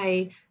like,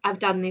 okay, I've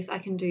done this, I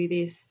can do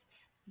this.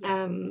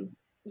 In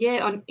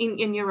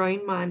your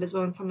own mind as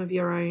well, and some of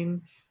your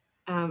own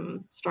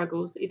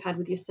struggles that you've had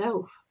with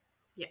yourself.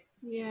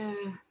 Yeah,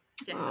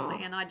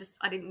 definitely. And I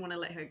didn't want to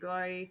let her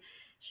go.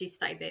 She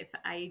stayed there for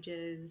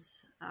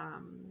ages,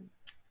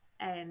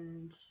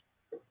 and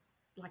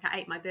like I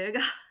ate my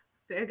burger.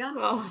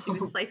 She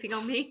was sleeping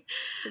on me.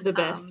 The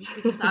best.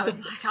 Because I was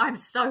like, I'm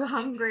so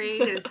hungry.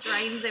 There's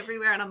drains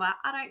everywhere. And I'm like,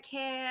 I don't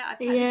care. I've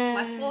had this is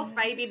my fourth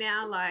baby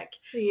now. Like,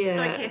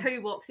 don't care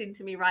who walks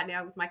into me right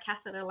now with my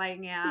catheter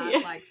laying out,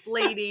 like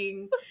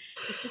bleeding.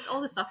 It's just all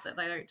the stuff that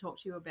they don't talk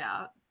to you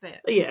about. But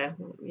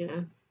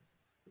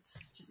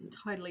it's just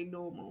totally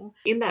normal.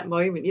 In that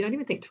moment, you don't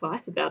even think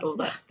twice about all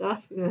that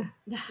stuff.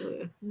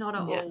 Not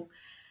at all.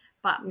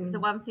 But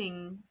the one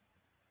thing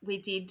we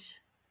did,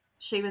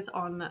 she was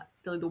on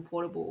the little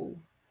portable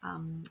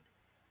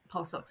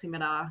pulse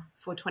oximeter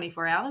for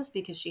 24 hours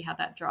because she had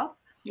that drop.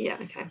 Yeah,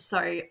 okay.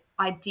 So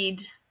I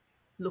did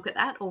look at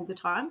that all the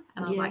time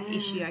and I was like,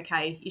 is she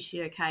okay? Is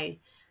she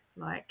okay?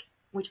 Like,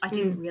 which I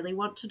didn't really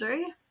want to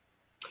do.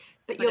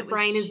 But your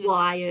brain is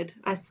wired.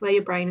 I swear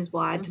your brain is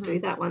wired to do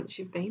that once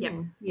you've been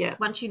there. Yeah.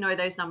 Once you know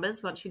those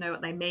numbers, once you know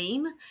what they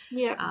mean,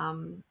 you're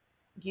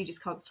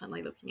just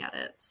constantly looking at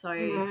it.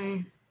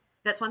 So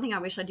that's one thing I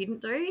wish I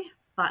didn't do.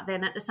 But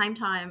then at the same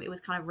time, it was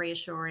kind of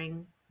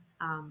reassuring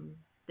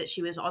that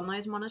she was on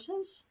those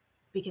monitors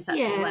because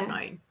that's all I'd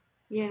known.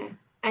 Yeah.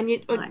 And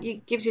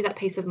it gives you that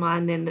peace of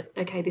mind then that,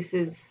 okay, this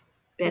is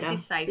better. This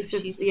is safe.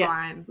 She's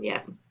fine.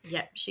 Yeah.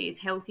 Yep. She is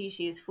healthy.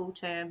 She is full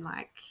term.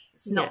 Like,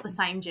 it's not the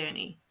same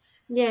journey.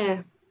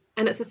 Yeah.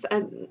 And it's just,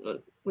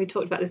 we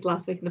talked about this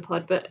last week in the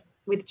pod, but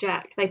with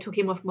Jack, they took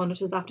him off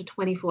monitors after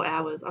 24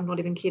 hours. I'm not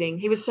even kidding.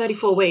 He was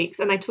 34 weeks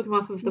and they took him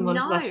off of the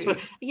monitors after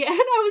 20. Yeah, and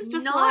I was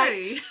just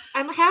like,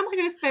 how am I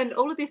going to spend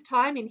all of this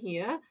time in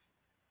here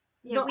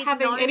not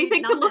having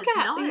anything to look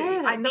at? No,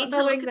 yeah, I need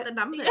to look at the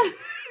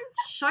numbers.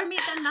 Show me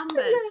the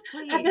numbers,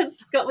 please. And then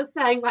Scott was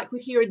saying, like,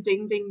 we'd hear a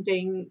ding, ding,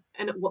 ding,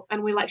 and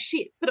we're like,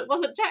 shit, but it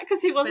wasn't Jack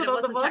because he wasn't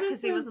on the monitors.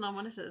 Because he wasn't on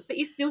monitors. But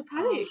you still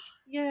panic.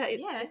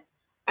 Just...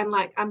 And,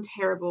 like, I'm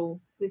terrible.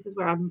 This is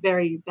where I'm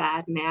very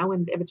bad now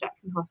whenever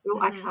Jack's in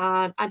hospital. Mm-hmm.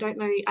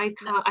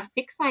 I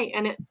fixate,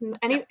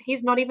 and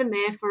he's not even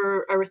there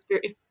for a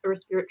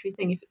respiratory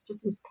thing. If it's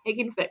just his peg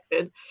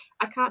infected,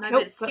 I can't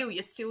help. But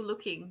you're still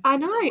looking. I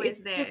know.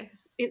 It's there.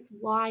 It's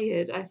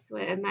wired, I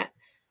swear. And that,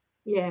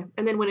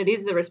 and then when it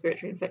is the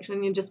respiratory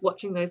infection, you're just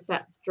watching those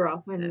sats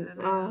drop, and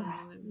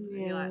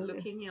you're like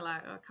looking. You're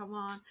like, oh, come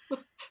on,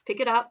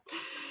 pick it up.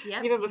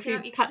 Yeah, give him a few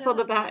cuts on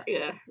the back.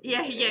 Yeah,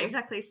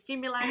 exactly.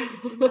 Stimulate.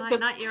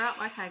 No, you're up.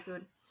 Okay,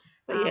 good.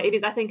 But it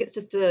is. I think it's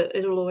just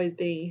it'll always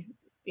be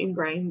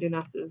ingrained in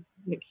us as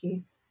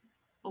NICU.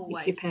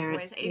 Always.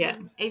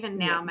 Even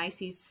now,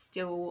 Macy's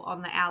still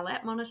on the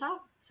owlet monitor.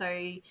 So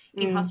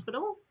in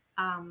hospital,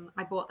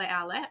 I bought the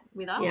owlet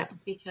with us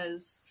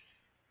because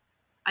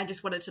I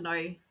just wanted to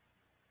know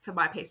for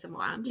my peace of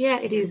mind. Yeah,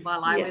 it is.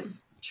 While I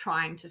was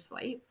trying to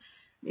sleep,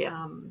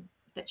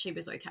 that she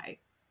was okay.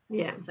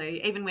 Yeah. So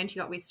even when she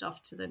got whisked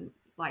off to the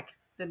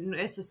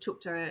nurses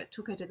took her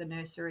to the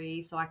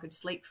nursery so I could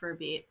sleep for a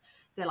bit.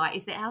 They're like,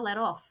 is the owlet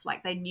off?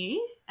 Like, they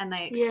knew and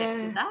they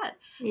accepted that.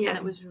 Yeah. And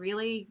it was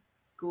really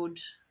good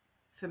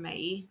for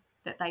me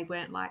that they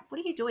weren't like,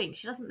 what are you doing?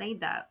 She doesn't need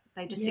that.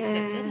 They just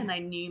accepted, and they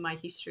knew my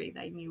history.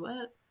 They knew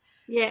it.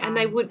 Yeah, and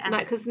they would,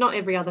 because not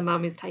every other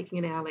mum is taking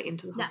an owlet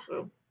into the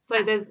hospital.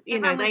 So there's,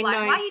 everyone was like,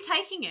 why are you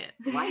taking it?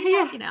 Why are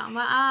you taking it? I'm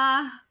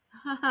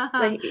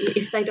like,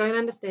 if they don't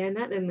understand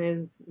that,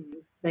 then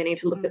they need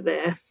to look at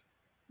their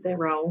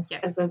role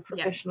as a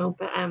professional.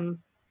 But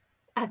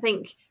I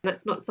think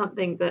that's not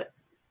something that,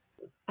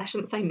 I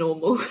shouldn't say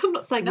normal. I'm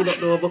not saying you're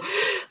not normal.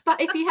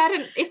 But if you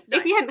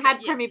hadn't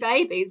had preemie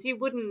babies, you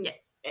wouldn't.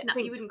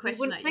 You wouldn't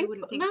question it. You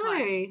wouldn't think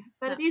twice.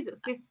 But it is.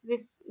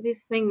 It's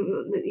this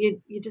thing that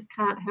you just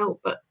can't help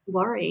but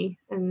worry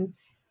and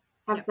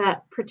have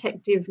that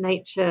protective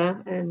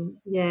nature. And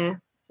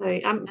so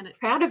I'm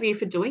proud of you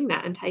for doing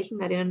that and taking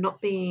that in and not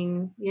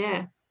being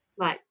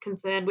like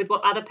concerned with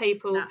what other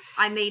people. No,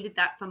 I needed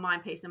that for my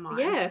peace of mind.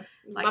 Yeah,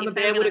 like Mama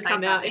Bear would have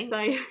come out if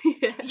they.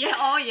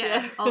 Oh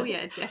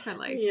yeah,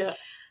 definitely. Yeah.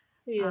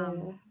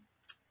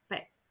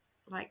 But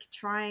like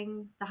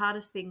the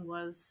hardest thing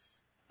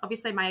was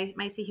obviously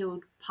Macy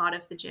healed part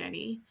of the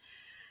journey,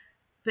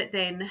 but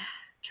then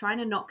trying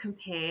to not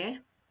compare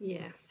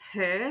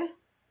her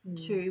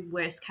to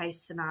worst case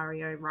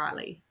scenario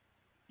Riley.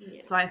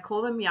 Yeah. So I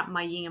call them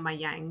my yin and my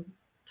yang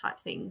type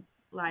thing.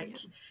 Like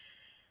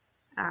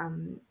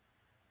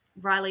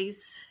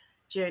Riley's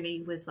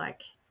journey was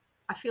like,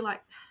 I feel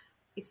like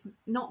it's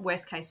not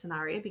worst case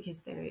scenario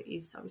because there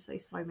is obviously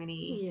so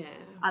many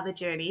other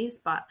journeys,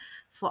 but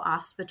for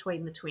us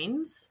between the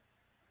twins,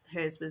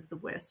 hers was the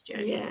worst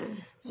journey. Yeah.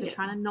 So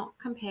trying to not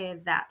compare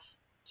that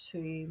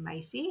to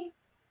Macy,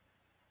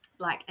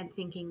 like, and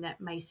thinking that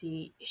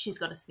Macy, she's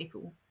got a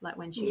sniffle, like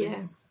when she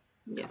was,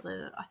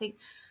 I think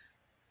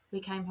we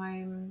came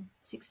home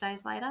 6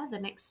 days later. The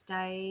next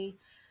day,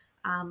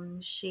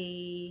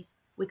 we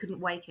couldn't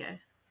wake her.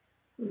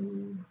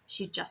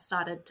 She just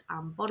started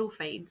bottle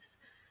feeds,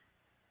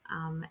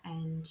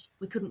 and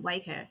we couldn't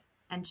wake her.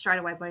 And straight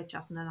away, both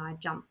Justin and I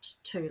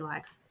jumped to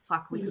like,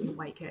 fuck, we couldn't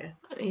wake her.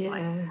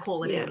 Like,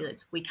 call an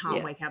ambulance. We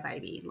can't wake our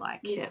baby.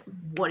 Like,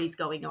 what is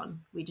going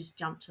on? We just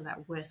jumped to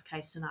that worst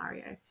case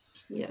scenario.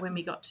 Yeah. When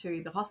we got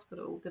to the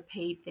hospital, the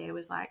ped there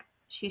was like,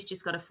 she's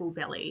just got a full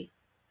belly.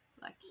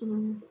 Like,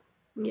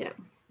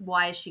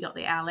 why has she got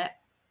the owlet?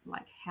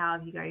 Like, how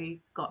have you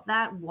got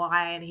that?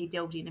 Why? And he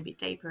delved in a bit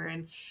deeper,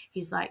 and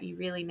he's like, you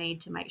really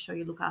need to make sure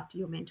you look after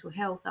your mental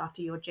health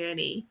after your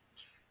journey.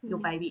 Your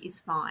baby is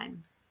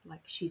fine.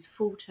 Like, she's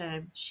full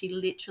term. She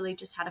literally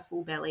just had a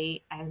full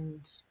belly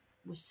and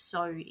was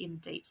so in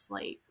deep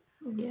sleep.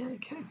 Yeah,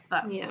 okay.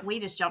 But we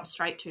just jumped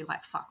straight to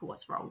like, fuck,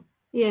 what's wrong?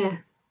 Yeah.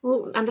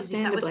 Well,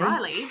 understandably. If that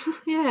was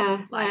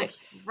Riley, like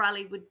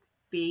Riley would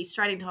be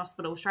straight into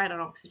hospital, straight on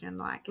oxygen,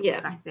 like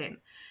back then.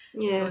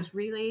 Yeah. So it's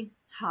really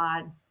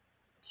hard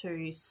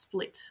to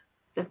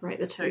separate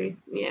the two.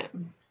 Yeah.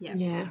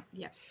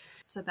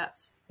 So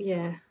that's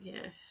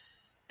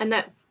and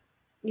that's,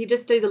 you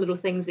just do the little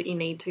things that you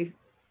need to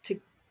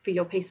for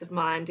your peace of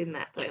mind in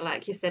that.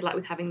 Like you said, like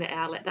with having the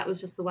owlet, that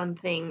was just the one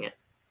thing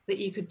that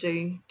you could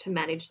do to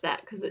manage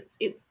that, because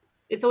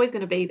it's always going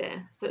to be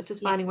there. So it's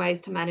just finding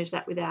ways to manage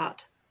that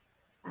without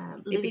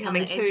it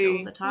becoming too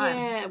all the time.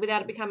 Yeah,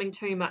 without it becoming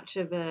too much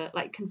of a,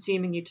 like,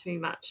 consuming you too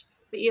much.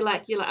 but you're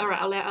like, all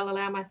right, I'll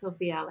allow myself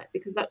the outlet,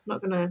 because that's no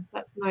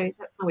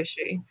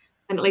issue,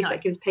 and at least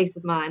that gives peace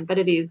of mind. But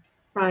it is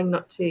trying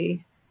not to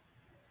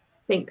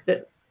think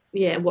that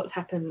what's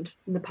happened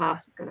in the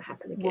past is going to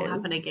happen again. Will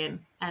happen again,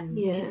 and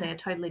because they're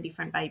totally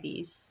different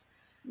babies.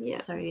 Yeah.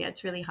 So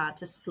it's really hard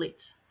to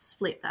split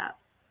that.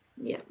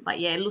 Yeah. But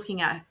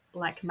looking at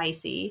like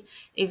Macy,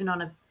 even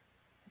on a,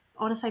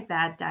 I want to say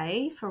bad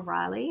day for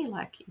Riley,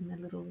 like in the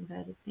little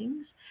inverted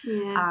things.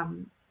 Yeah.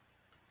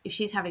 If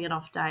she's having an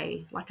off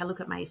day, like I look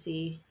at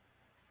Macy,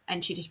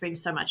 and she just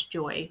brings so much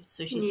joy.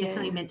 So she's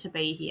definitely meant to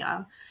be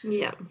here.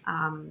 Yeah.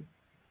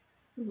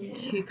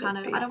 To kind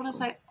of, I don't want to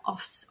say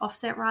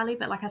offset Riley,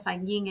 but like I say,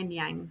 yin and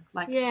yang,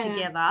 like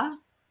together.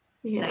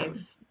 Yeah.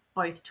 They've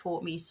both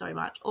taught me so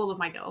much. All of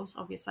my girls,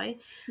 obviously.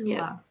 Yeah.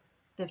 But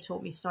they've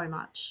taught me so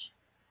much.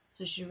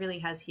 So she really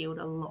has healed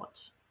a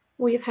lot.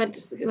 Well, you've had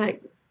just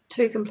like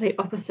two complete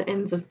opposite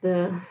ends of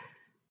the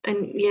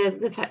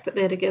fact that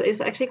they're together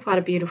is actually quite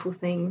a beautiful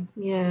thing.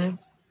 Yeah.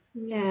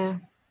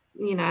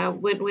 You know,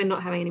 we're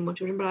not having any more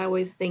children, but I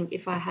always think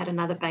if I had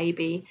another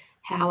baby,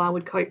 how I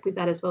would cope with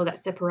that as well, that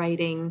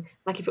separating,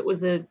 like if it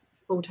was a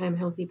full-term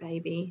healthy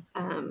baby,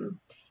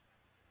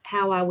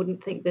 how I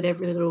wouldn't think that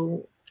every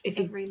little,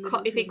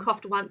 if he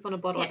coughed once on a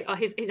bottle,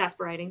 he's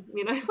aspirating,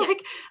 you know,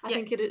 like I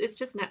think it's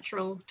just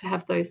natural to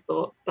have those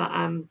thoughts, but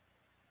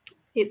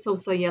it's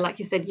also, like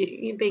you said,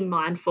 you're being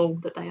mindful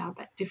that they are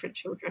different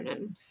children,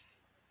 and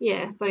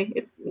so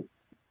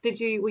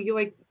were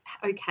you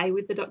okay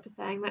with the doctor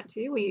saying that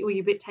too? Were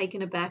you a bit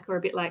taken aback, or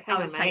a bit like, hang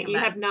on, mate, you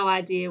have no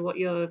idea what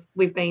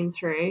we've been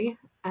through?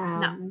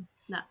 No,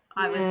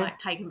 I was like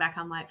taken back.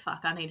 I'm like,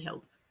 fuck, I need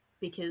help.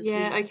 Because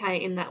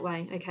in that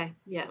way. Okay,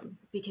 yeah.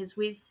 Because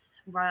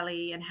with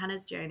Riley and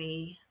Hannah's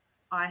journey,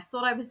 I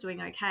thought I was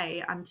doing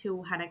okay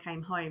until Hannah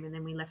came home, and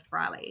then we left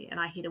Riley, and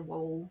I hit a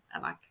wall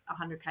at like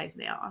 100 k's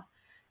an hour.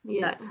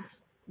 Yeah.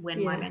 That's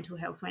when my mental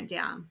health went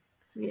down.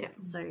 Yeah.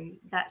 So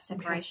that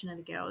separation of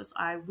the girls,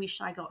 I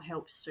wish I got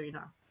help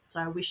sooner.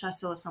 So I wish I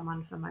saw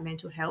someone for my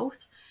mental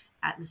health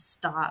at the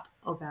start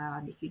of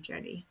our NICU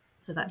journey.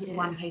 So that's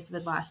one piece of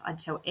advice I'd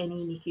tell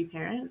any NICU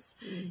parents.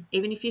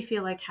 Even if you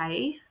feel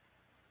okay,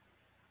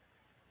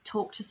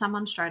 talk to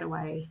someone straight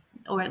away,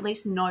 or at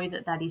least know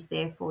that is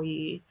there for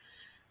you.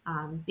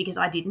 Because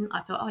I didn't.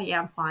 I thought,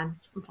 I'm fine.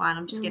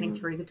 I'm just getting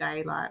through the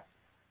day. But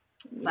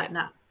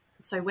no.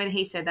 So when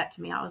he said that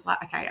to me, I was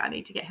like, okay, I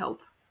need to get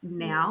help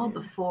now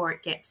before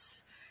it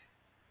gets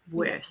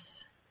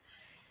worse.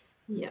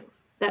 Yeah.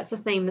 That's a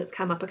theme that's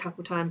come up a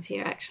couple times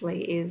here,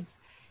 actually, is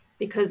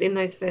because in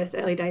those first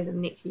early days of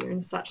NICU, you're in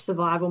such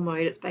survival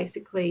mode. It's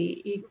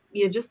basically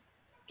you're just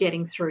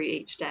getting through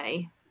each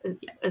day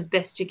as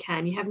best you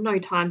can. You have no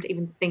time to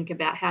even think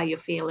about how you're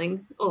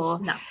feeling,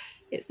 or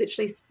it's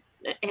literally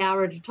an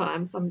hour at a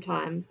time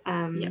sometimes,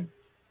 and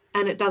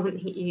it doesn't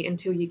hit you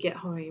until you get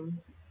home,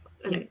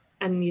 and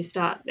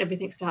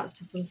everything starts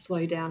to sort of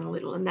slow down a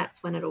little, and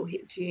that's when it all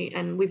hits you.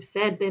 And we've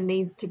said there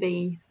needs to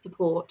be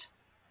support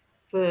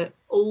for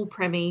all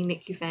premi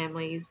NICU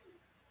families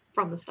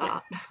from the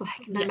start,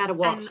 like no matter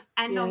what.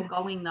 And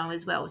ongoing though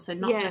as well. So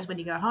not just when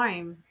you go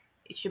home,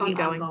 it should be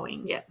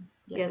ongoing.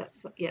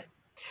 That's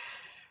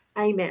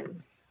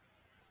Amen.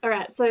 All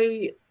right, so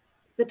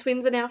the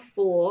twins are now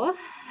 4.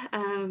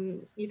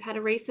 You've had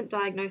a recent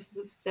diagnosis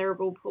of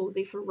cerebral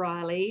palsy for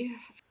Riley,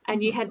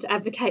 and you had to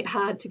advocate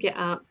hard to get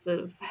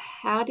answers.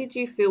 How did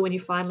you feel when you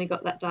finally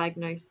got that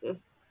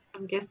diagnosis?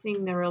 I'm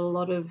guessing there are a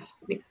lot of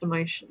mixed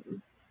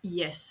emotions.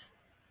 Yes.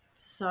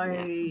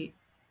 So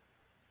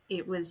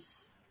it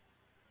was,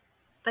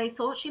 they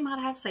thought she might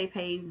have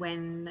CP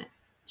when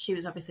she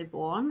was obviously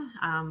born,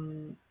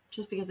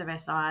 just because of her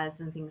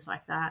size and things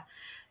like that.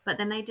 But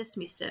then they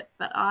dismissed it.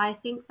 But I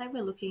think they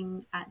were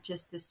looking at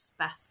just the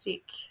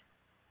spastic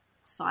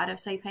side of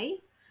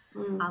CP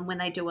when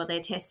they do all their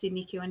tests in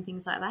NICU and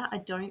things like that. I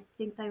don't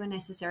think they were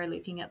necessarily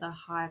looking at the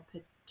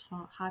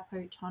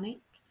hypotonic.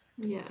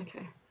 Yeah,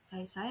 okay. So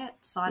you say it,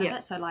 side of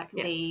it. So like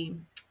the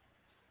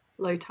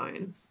low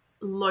tone.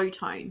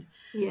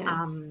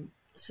 Yeah.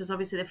 So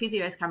obviously the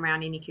physios come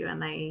around in NICU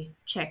and they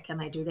check and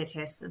they do their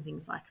tests and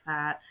things like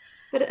that.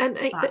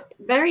 But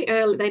very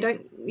early, they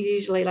don't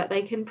usually, like,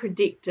 they can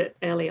predict it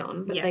early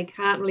on, but they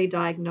can't really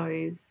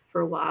diagnose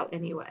for a while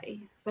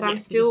anyway. But I'm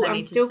still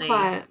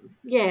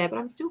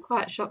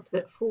quite shocked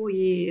that 4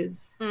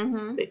 years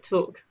it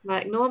took.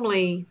 Like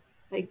normally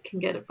they can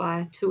get it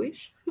by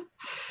 2-ish.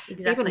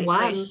 Exactly. Even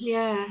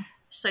 1.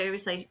 So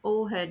obviously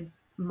all her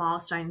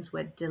milestones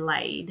were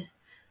delayed.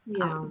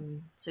 Yeah.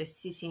 So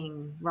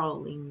sitting,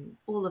 rolling,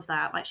 all of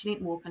that. Like she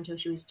didn't walk until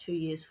she was 2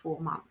 years,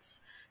 4 months.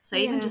 So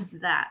even just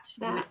that,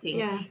 you would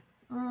think,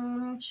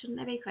 shouldn't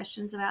there be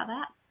questions about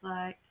that?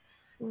 Like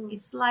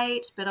it's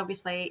late, but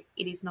obviously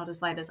it is not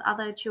as late as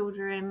other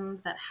children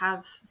that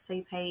have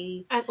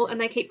CP. And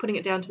they keep putting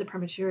it down to the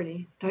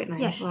prematurity, don't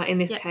they? Yeah. Like in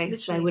this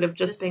case, they would have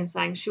just been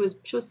saying she was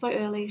so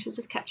early, she's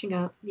just catching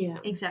up. Yeah,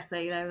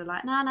 exactly. They were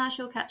like, no,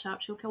 she'll catch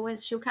up. She'll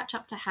catch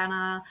up to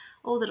Hannah.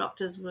 All the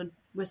doctors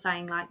were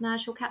saying like, no,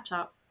 she'll catch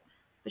up,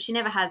 but she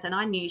never has, and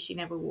I knew she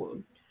never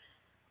would.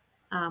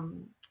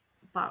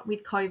 But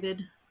with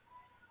COVID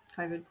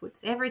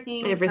puts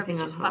everything. Everything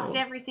COVID's on just hold. fucked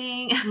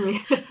everything.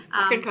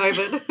 Fucking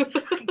COVID.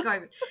 Fucking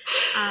COVID.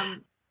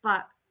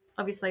 But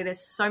obviously there's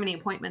so many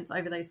appointments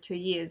over those 2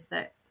 years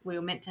that we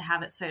were meant to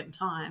have at certain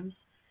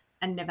times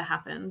and never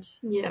happened.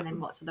 Yeah. And then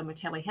lots of them were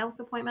telehealth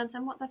appointments.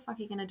 And what the fuck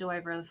are you going to do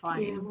over the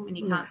phone when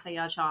you Yeah. can't see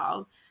your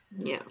child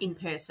in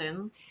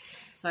person?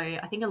 So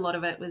I think a lot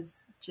of it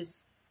was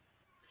just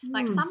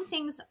like some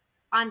things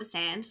I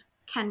understand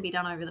can be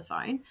done over the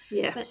phone,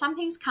 but some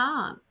things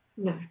can't.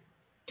 No.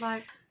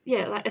 Like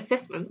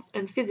assessments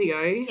and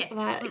physio. Yeah.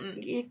 Like, How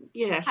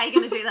are you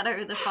going to do that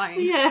over the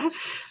phone? Yeah.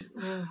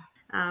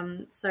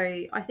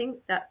 So I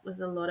think that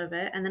was a lot of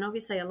it. And then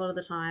obviously a lot of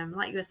the time,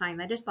 like you were saying,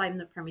 they just blame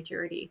the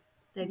prematurity.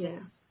 They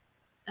just,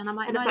 and I'm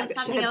like, and no, there's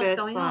something else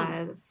going on.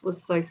 The birth size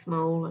was so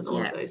small and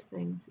all of those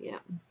things. Yeah.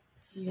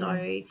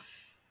 So,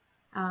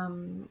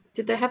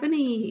 did they have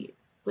any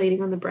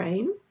bleeding on the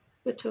brain?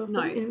 No.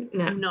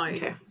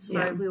 Okay.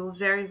 So we were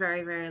very,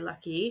 very, very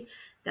lucky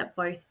that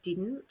both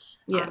didn't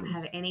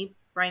have any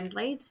brain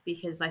bleeds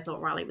because they thought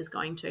Riley was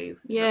going to.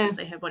 Yeah.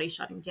 Obviously her body's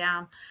shutting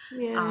down.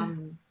 Yeah.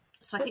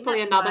 So I think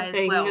probably that's another why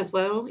thing as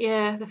well.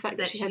 Yeah, the fact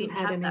that she didn't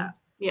hadn't had any. That.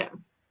 Yeah.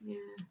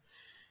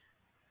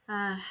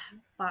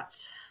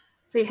 But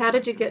so how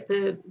did you get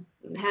the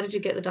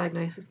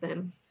diagnosis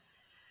then?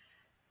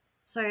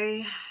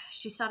 So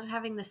she started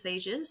having the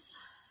seizures.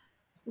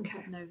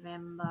 Okay.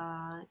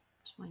 November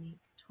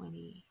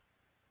 2020. I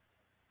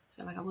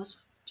feel like I was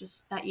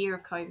just that year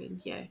of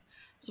COVID. Yeah.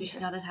 So she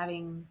started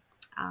having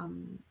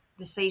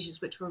the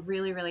seizures, which were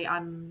really, really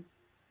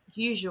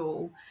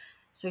unusual.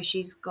 So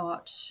she's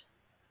got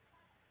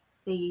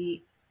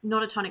the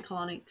not a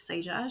tonic-clonic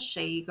seizure.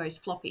 She goes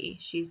floppy.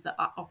 She's the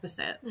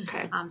opposite.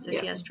 Okay. So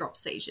she has drop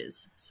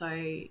seizures. So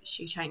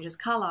she changes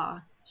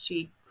colour.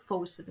 She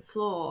falls to the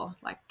floor.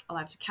 Like I'll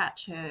have to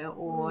catch her,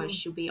 or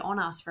she'll be on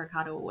us for a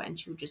cuddle and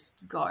she'll just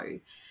go.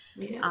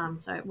 Yeah.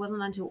 So it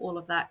wasn't until all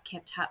of that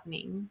kept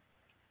happening,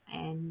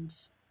 and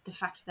the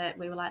fact that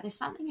we were like, there's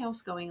something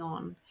else going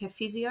on. Her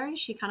physio,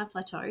 she kind of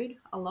plateaued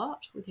a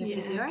lot with her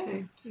physio.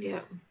 Okay.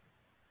 Yeah.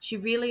 She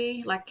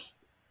really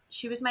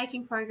she was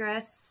making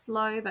progress,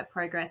 slow but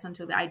progress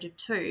until the age of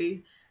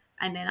 2.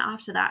 And then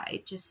after that,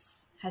 it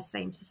just has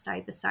seemed to stay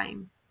the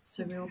same.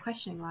 So we were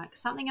questioning, like,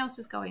 something else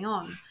is going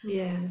on.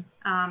 Yeah.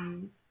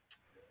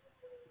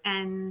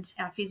 And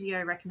our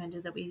physio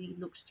recommended that we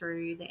looked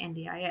through the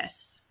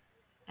NDIS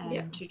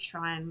and to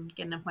try and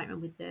get an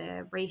appointment with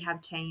the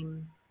rehab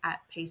team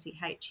at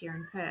PCH here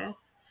in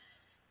Perth.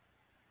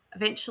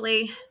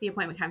 Eventually, the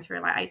appointment came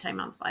through like 18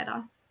 months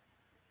later,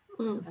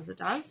 as it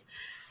does.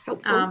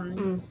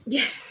 Helpful.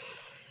 Yeah.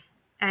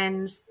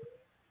 And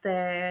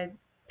the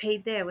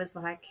ped there was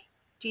like,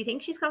 do you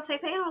think she's got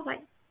CP? And I was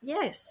like,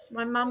 yes.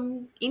 My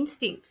mum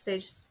instinct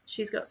says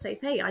she's got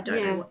CP. I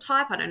don't know what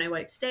type. I don't know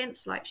what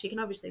extent. Like, she can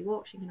obviously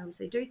walk. She can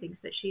obviously do things,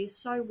 but she is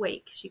so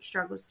weak. She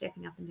struggles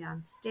stepping up and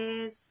down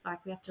stairs.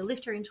 Like, we have to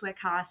lift her into a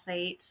car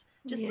seat,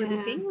 just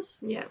little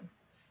things. Yeah.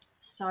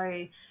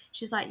 So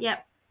she's like,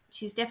 yep,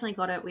 she's definitely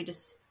got it. We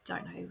just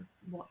don't know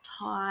what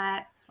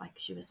type. Like,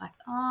 she was like,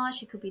 oh,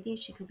 she could be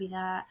this, she could be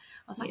that.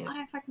 I was like, I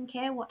don't fucking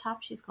care what type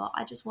she's got.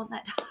 I just want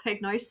that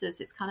diagnosis.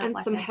 It's kind of and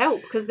like some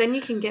help, because then you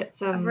can get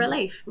some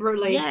relief,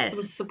 some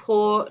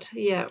support.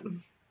 Yeah.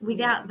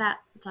 Without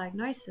that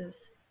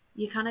diagnosis,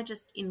 you're kind of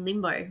just in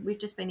limbo. We've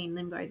just been in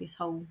limbo this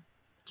whole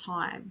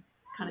time,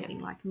 kind of thing,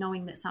 like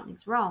knowing that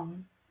something's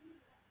wrong.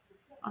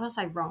 I don't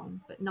say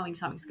wrong, but knowing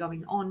something's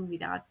going on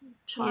with our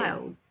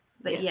child,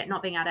 but yet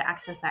not being able to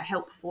access that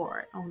help for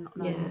it or not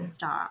knowing where to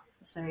start.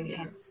 So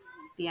hence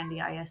the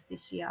NDIS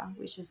this year,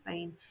 which has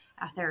been,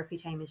 our therapy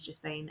team has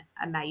just been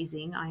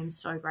amazing. I am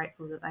so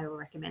grateful that they were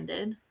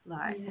recommended.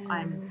 Like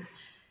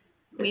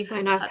it's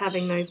so nice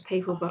having those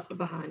people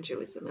behind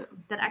you, isn't it?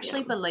 That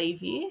actually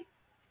believe you.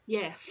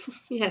 Yeah.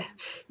 Yeah.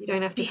 You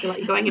don't have to feel like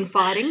you're going and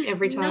fighting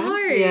every time.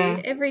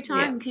 No, every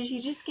time, because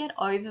you just get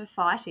over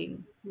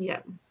fighting.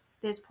 Yeah.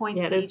 There's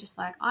points that you're just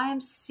like, I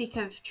am sick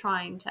of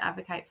trying to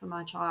advocate for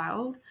my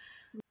child.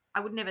 I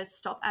would never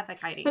stop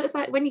advocating. But it's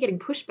like when you're getting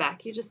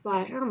pushback, you're just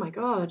like, oh my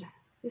God,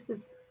 is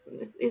this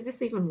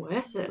even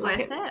worth it?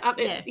 Worth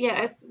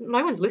it?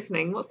 No one's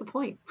listening. What's the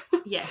point?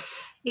 Yeah.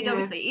 It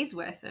obviously is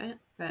worth it.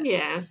 But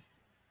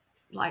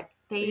like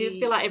you just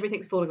feel like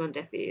everything's falling on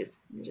deaf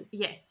ears. You just,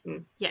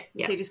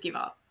 so you just give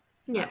up.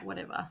 Like,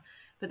 whatever.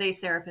 But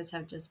these therapists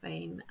have just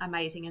been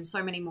amazing, and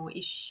so many more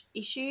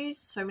issues,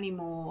 so many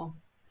more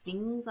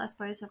things, I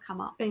suppose, have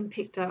come up. Being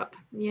picked up.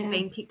 Yeah.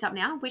 Being picked up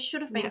now, which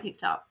should have been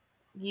picked up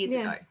years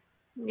ago.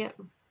 Yeah.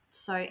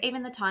 So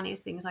even the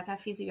tiniest things, like our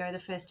physio, the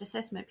first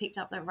assessment picked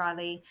up that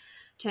Riley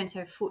turns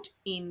her foot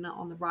in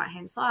on the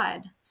right-hand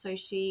side. So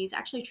she's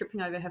actually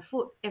tripping over her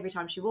foot every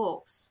time she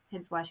walks,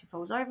 hence why she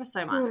falls over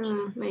so much.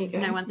 There you go.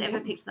 No one's ever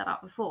picked that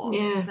up before.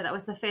 Yeah. But that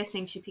was the first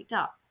thing she picked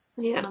up.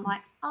 Yeah. And I'm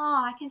like,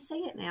 oh, I can see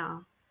it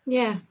now.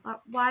 Yeah.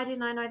 Like, why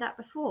didn't I know that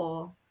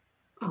before?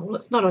 Oh, well,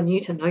 it's not on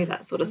you to know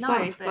that sort of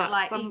stuff. But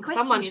like,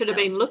 someone should have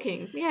been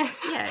looking. Yeah.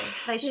 Yeah,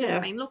 they should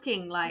have been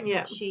looking. Like,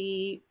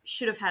 she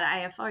should have had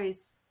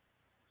AFOs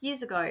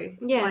years ago.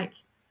 Yeah. Like,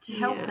 to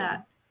help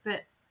that.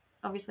 but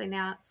obviously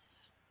now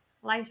it's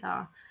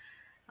later.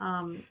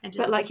 And just,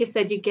 but like you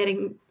said, you're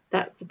getting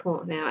that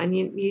support now, and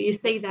you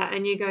see that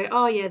and you go,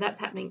 oh yeah, that's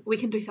happening. We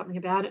can do something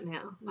about it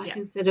now. Like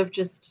instead of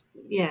just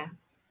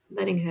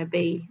letting her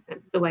be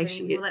the way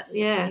she is. Well, that's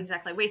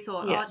exactly. We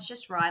thought, it's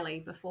just Riley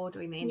before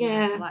doing the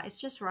NDAs. We're like,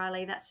 it's just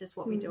Riley. That's just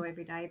what we do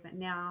every day. But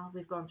now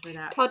we've gone through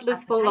that.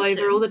 Toddlers fall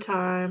over all the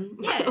time.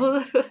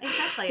 Yeah,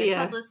 exactly.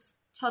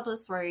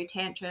 Toddlers throw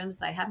tantrums.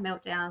 They have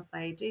meltdowns.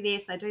 They do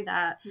this. They do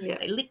that. Yeah.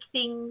 They lick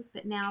things.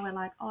 But now we're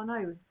like, oh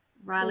no,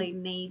 Riley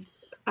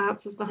needs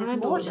answers behind. There's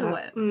more to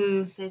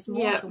it. There's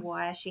more to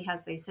why she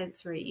has these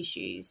sensory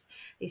issues,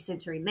 these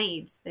sensory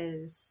needs.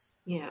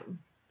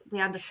 We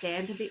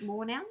understand a bit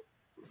more now.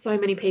 So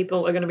many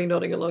people are going to be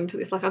nodding along to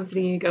this. Like I'm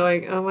sitting here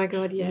going, "Oh my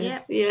god,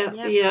 yes,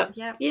 yeah."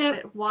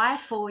 But why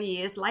 4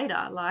 years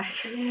later? Like,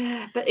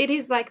 but it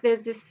is like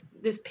there's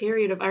this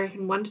period of I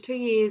reckon 1 to 2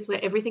 years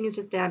where everything is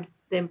just down.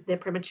 They're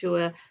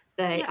premature.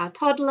 They are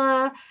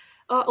toddler.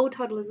 Oh, all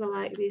toddlers are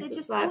like this. They're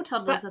just all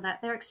toddlers are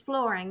that. They're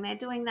exploring. They're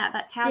doing that.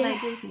 That's how they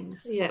do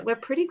things. Yeah, we're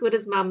pretty good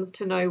as mums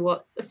to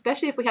know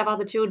especially if we have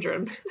other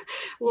children,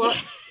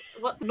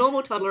 what's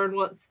normal toddler and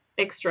what's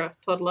extra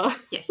toddler.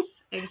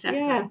 Yes,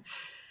 exactly. Yeah.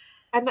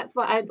 And that's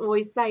why I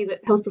always say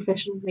that health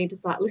professionals need to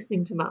start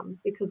listening to mums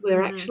because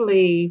we're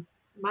actually,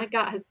 my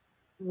gut has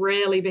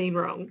rarely been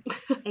wrong.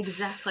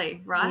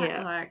 Exactly,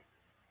 right?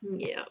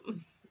 Yeah.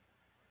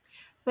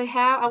 So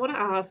I want to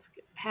ask,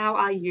 how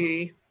are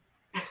you?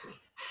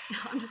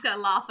 I'm just going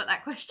to laugh at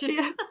that question.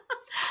 Yeah.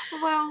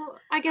 Well,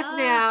 I guess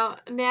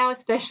now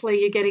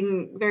especially you're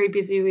getting very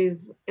busy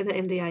with the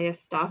NDIS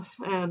stuff,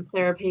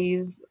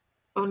 therapies,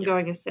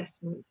 ongoing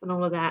assessments and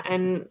all of that.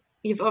 And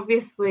you've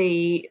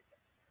obviously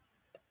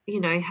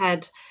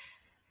had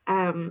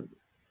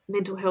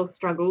mental health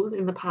struggles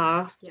in the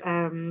past.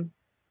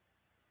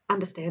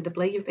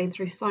 Understandably, you've been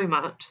through so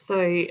much.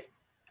 So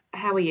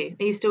how are you?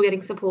 Are you still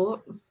getting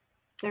support,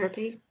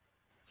 therapy?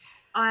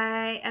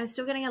 I am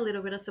still getting a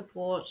little bit of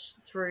support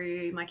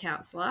through my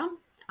counsellor.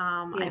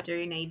 I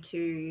do need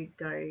to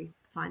go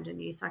find a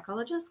new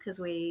psychologist because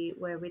we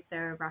were with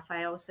the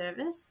RAWR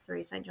service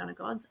through St. John of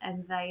God's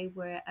and they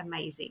were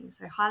amazing.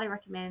 So highly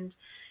recommend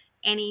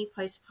any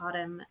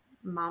postpartum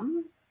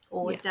mum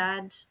or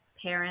dad,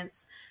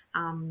 parents,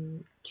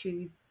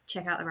 to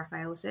check out the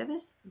RAWR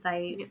service.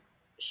 They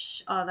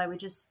were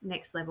just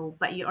next level,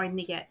 but you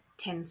only get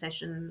 10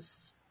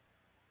 sessions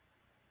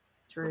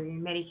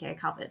through Medicare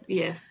covered.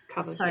 Yeah,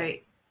 covered. So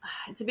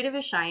it's a bit of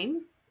a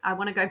shame. I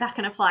want to go back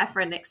and apply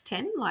for a next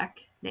 10,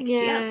 like next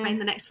year. It's been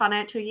the next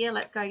financial year.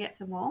 Let's go get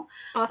some more.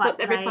 Oh, so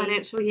it's every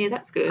financial year.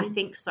 That's good. I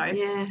think so.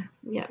 Yeah.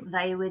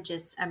 They were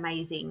just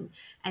amazing.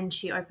 And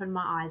she opened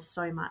my eyes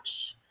so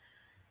much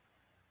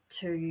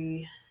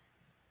to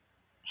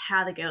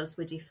how the girls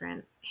were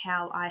different,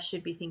 how I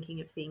should be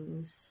thinking of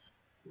things.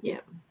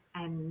 Yeah.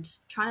 And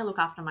trying to look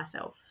after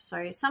myself.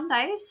 So some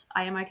days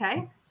I am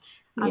okay.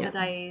 Other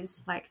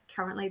days, like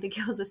currently the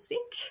girls are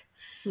sick.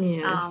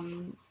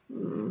 Yes.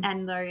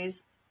 And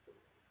those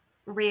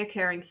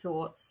reoccurring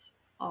thoughts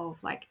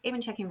of like even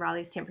checking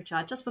Riley's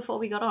temperature just before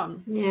we got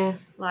on. Yeah.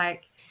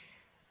 Like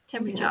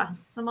temperature,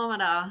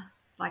 thermometer,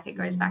 like it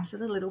goes back to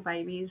the little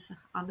babies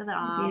under the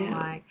arm.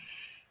 Like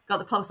got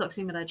the pulse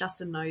oximeter.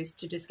 Justin knows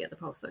to just get the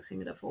pulse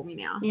oximeter for me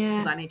now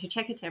because I need to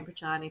check her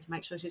temperature. I need to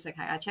make sure she's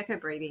okay. I check her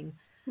breathing.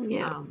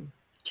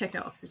 Check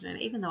her oxygen,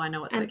 even though I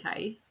know it's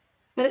okay.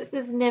 But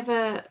there's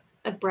never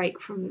a break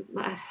from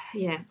I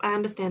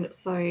understand it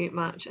so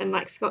much, and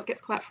like Scott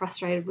gets quite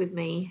frustrated with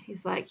me.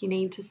 He's like, you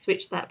need to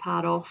switch that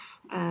part off.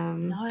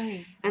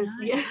 It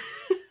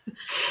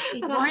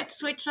won't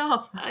switch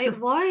off. It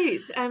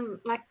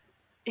won't. Like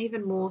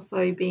even more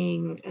so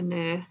being a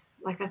nurse,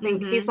 like I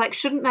think he's like,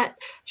 shouldn't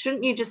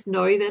you just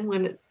know then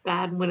when it's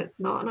bad and when it's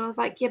not? And I was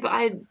like, yeah, but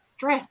I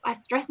stress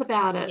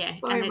about it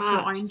so and it's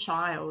much. Your own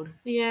child.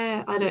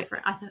 It's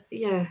different.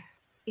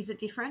 Is it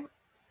different?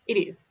 It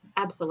is,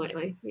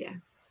 absolutely.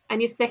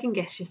 And you second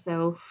guess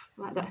yourself.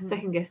 Like that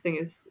second guessing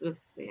is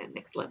just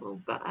next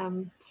level. But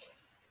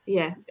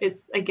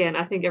it's again,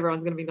 I think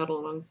everyone's going to be nodding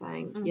along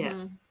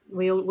saying,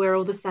 we're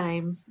all the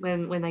same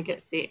when they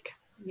get sick.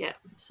 Yeah.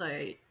 So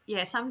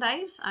some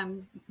days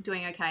I'm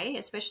doing okay,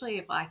 especially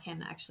if I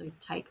can actually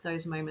take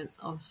those moments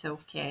of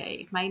self-care.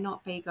 It may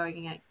not be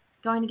going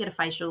to get a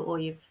facial or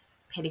your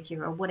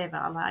pedicure or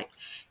whatever, like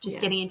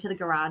just getting into the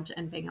garage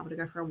and being able to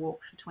go for a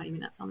walk for 20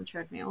 minutes on the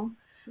treadmill,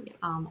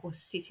 or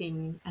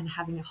sitting and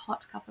having a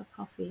hot cup of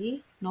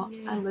coffee, not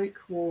a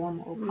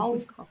lukewarm or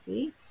cold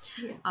coffee.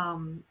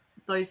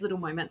 Those little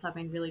moments I've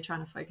been really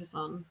trying to focus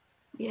on.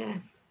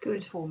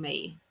 Good for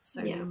me.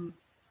 So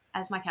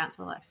as my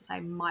counsellor likes to say,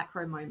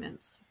 micro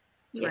moments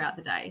throughout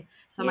the day.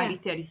 So maybe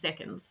 30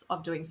 seconds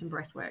of doing some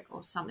breath work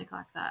or something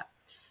like that.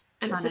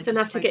 And it's just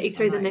enough to get you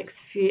through the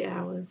next few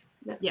hours.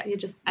 You're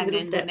just and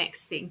then steps. The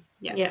next thing,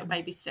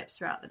 baby steps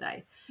throughout the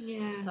day.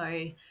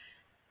 So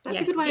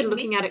that's a good way of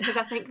looking at it, because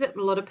I think that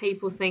a lot of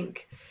people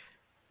think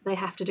they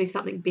have to do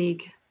something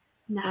big,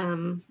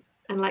 and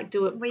like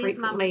do it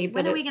frequently.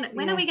 When are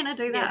we gonna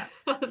do that?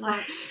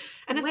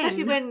 And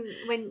especially when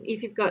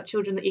if you've got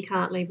children that you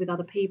can't leave with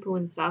other people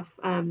and stuff,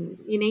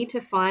 you need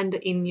to find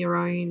in your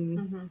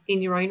own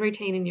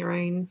routine, in your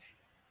own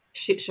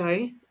shit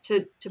show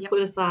to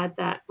put aside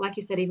that, like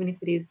you said, even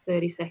if it is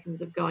 30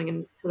 seconds of going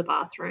into the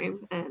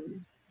bathroom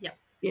and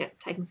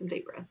taking some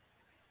deep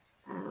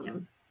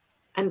breaths.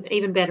 And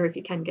even better if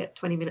you can get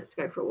 20 minutes to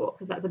go for a walk,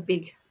 because that's a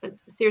big,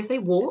 seriously,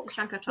 walk. It's a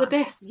chunk of time. The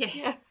best.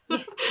 Yeah.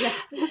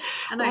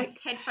 I know,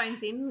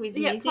 headphones in with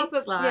music.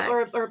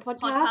 Or a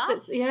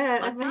podcast.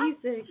 Podcast.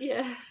 Amazing.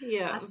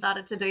 Yeah. I've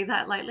started to do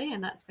that lately,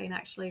 and that's been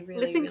actually really,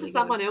 listening really to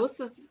someone good.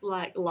 else's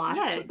life,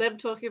 them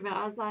talking about,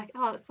 I was like,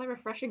 oh, it's so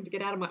refreshing to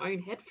get out of my own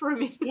head for a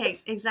minute. Yeah,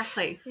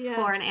 exactly.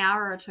 For an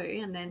hour or two,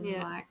 and then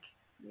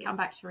come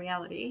back to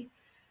reality.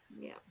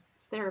 Yeah,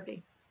 it's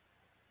therapy.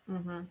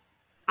 Mm-hmm.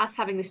 Us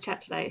having this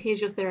chat today,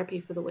 here's your therapy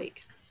for the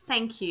week.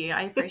 Thank you.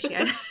 I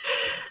appreciate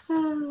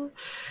it.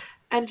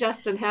 And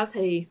Justin, how's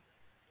he?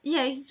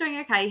 Yeah, he's doing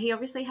okay. He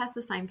obviously has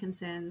the same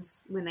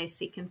concerns when they're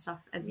sick and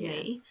stuff as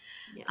me.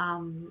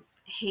 Yeah.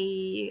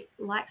 He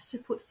likes to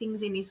put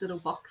things in his little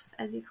box,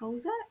 as he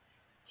calls it.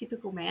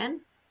 Typical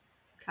man.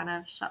 Kind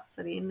of shuts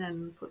it in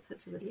and puts it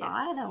to the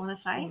side, I want to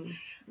say.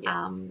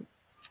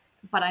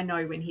 But I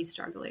know when he's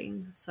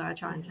struggling, so I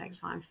try and take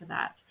time for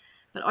that.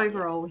 But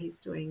overall, he's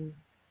doing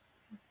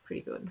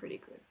pretty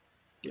good.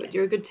 Yeah.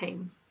 You're a good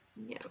team.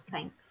 Yeah.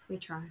 Thanks. We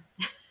try.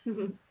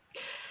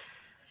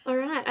 All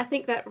right. I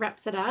think that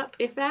wraps it up.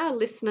 If our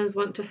listeners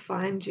want to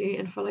find you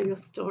and follow your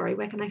story,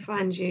 where can they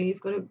find you?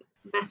 You've got a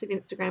massive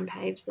Instagram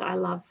page that I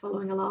love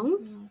following along.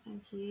 Oh,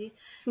 thank you.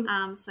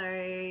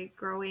 So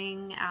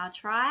Growing Our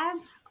Tribe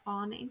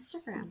on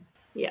Instagram.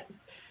 Yeah.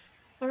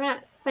 All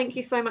right. Thank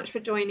you so much for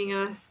joining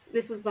us.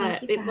 This was I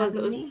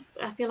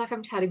feel like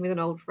I'm chatting with an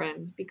old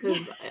friend, because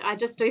I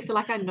just do feel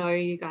like I know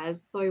you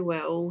guys so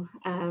well,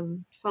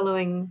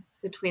 following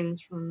the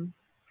twins from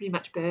pretty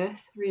much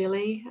birth,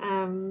 really.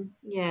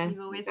 You've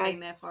always been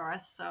there for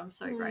us, so I'm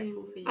so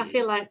grateful for you. I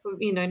feel like,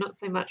 not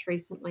so much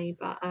recently,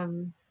 but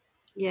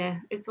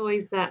it's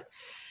always that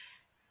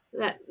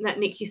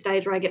NICU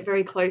stage where I get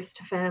very close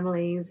to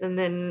families, and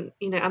then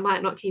I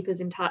might not keep us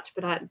in touch,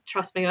 but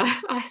trust me,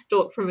 I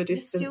stalk from a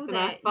distance. You're still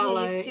there. I follow.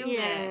 You're still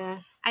there,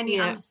 and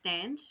you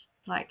understand.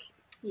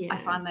 I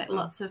find that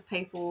lots of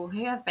people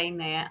who have been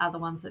there are the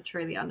ones that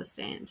truly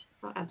understand.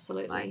 Oh,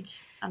 absolutely.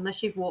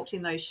 Unless you've walked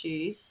in those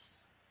shoes.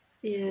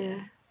 Yeah.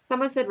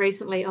 Someone said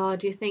recently,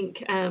 do you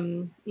think,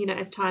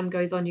 as time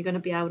goes on, you're going to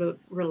be able to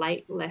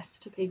relate less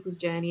to people's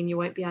journey and you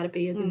won't be able to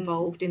be as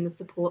involved in the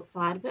support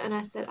side of it? And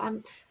I said,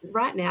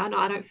 right now, no,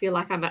 I don't feel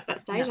like I'm at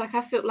that stage. No.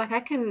 I feel like I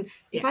can,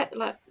 if I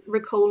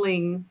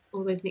recalling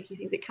all those NICU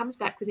things, it comes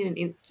back within an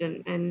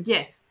instant. And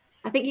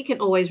I think you can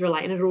always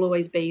relate and it'll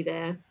always be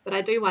there. But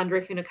I do wonder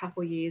if in a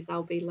couple of years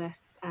I'll be less,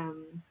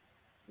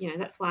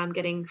 that's why I'm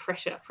getting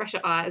fresher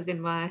eyes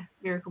in my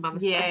Miracle Mama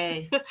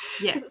space.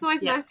 Because it's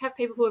always nice to have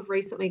people who have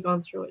recently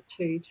gone through it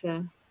too,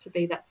 to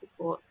be that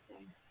support. So.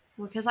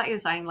 Well, because like you were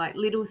saying,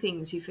 little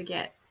things you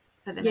forget,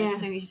 but then as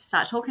soon as you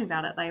start talking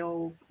about it,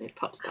 it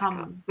pops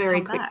up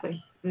very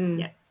quickly.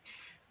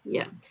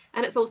 Yeah.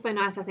 And it's also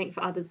nice, I think,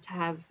 for others to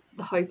have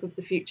the hope of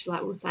the future,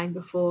 like we were saying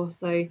before.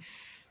 So,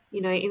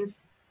 in a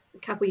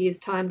couple of years'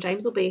 time,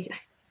 James will be, I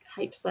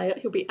hate to say it,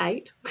 he'll be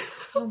 8.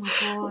 Oh my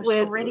gosh,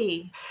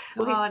 already.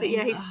 He's 6.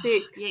 Yeah,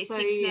 he's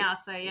 6 now,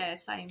 so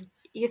same.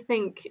 You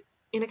think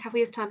in a couple of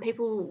years' time,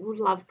 people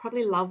will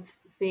probably love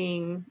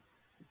seeing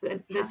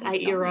this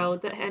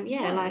 8-year-old that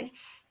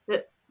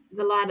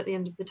the light at the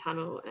end of the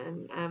tunnel.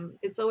 And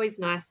it's always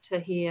nice to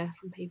hear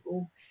from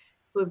people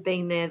who have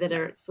been there that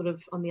are sort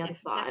of on the other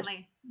side.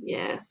 Definitely.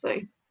 Yeah, so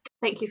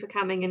thank you for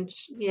coming and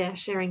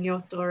sharing your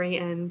story.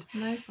 And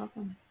no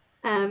problem.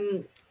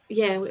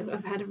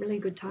 I've had a really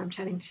good time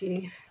chatting to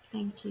you.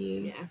 Thank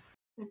you. Yeah.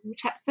 And we'll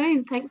chat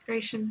soon. Thanks,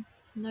 Grecian.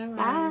 No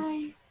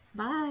worries.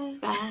 Bye.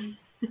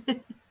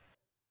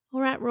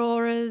 All right,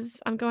 RAWRers,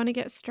 I'm going to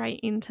get straight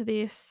into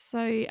this. So,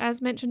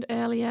 as mentioned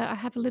earlier, I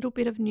have a little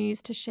bit of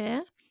news to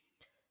share.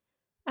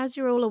 As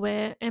you're all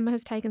aware, Emma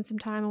has taken some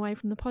time away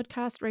from the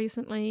podcast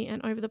recently,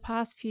 and over the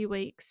past few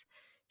weeks,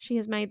 she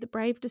has made the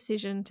brave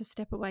decision to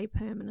step away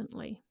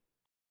permanently.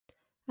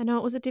 I know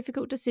it was a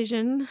difficult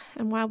decision,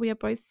 and while we are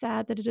both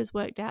sad that it has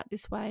worked out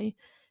this way,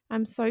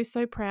 I'm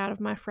so proud of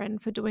my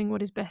friend for doing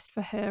what is best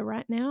for her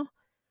right now.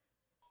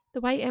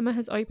 The way Emma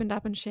has opened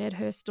up and shared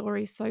her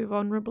story so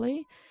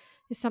vulnerably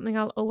is something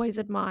I'll always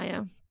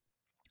admire,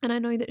 and I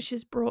know that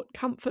she's brought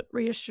comfort,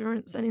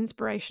 reassurance, and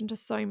inspiration to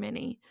so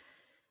many.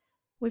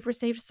 We've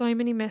received so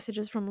many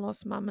messages from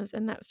lost mamas,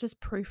 and that's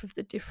just proof of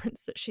the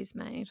difference that she's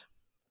made.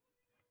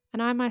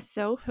 And I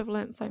myself have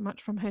learnt so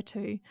much from her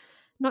too,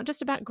 not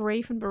just about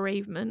grief and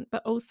bereavement,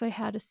 but also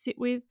how to sit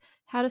with,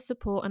 how to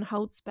support and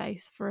hold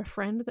space for a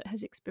friend that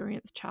has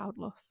experienced child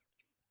loss.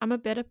 I'm a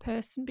better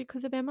person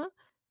because of Emma,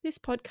 this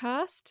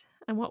podcast,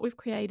 and what we've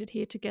created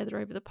here together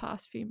over the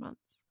past few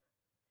months.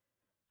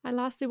 I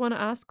lastly want to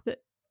ask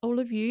that all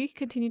of you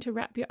continue to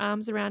wrap your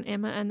arms around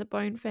Emma and the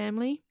Bone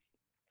family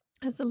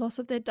as the loss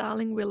of their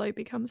darling Willow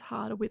becomes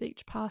harder with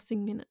each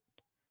passing minute.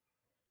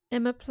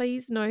 Emma,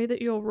 please know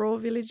that your RAWR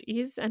village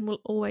is and will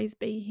always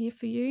be here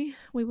for you.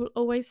 We will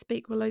always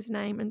speak Willow's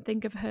name and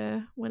think of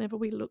her whenever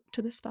we look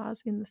to the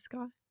stars in the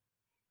sky.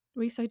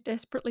 We so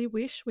desperately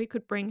wish we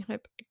could bring her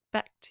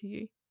back to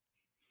you.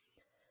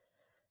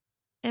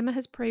 Emma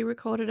has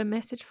pre-recorded a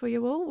message for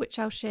you all, which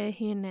I'll share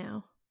here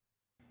now.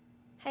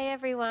 Hey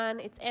everyone,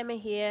 it's Emma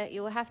here.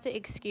 You will have to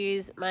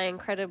excuse my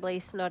incredibly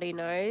snotty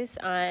nose.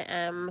 I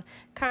am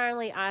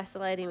currently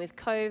isolating with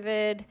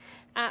COVID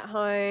at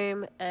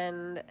home,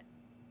 and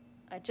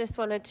I just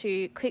wanted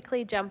to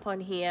quickly jump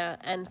on here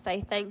and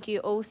say thank you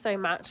all so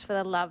much for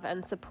the love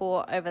and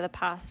support over the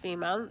past few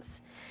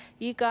months.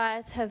 You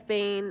guys have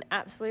been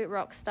absolute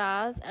rock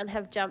stars and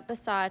have jumped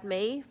beside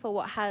me for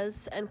what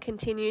has and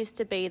continues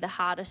to be the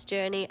hardest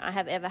journey I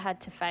have ever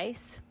had to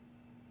face.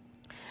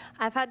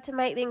 I've had to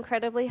make the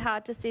incredibly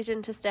hard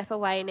decision to step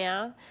away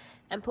now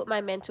and put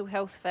my mental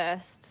health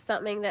first,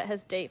 something that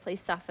has deeply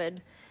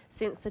suffered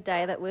since the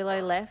day that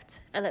Willow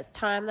left, and it's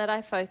time that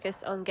I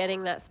focus on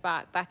getting that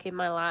spark back in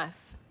my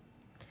life.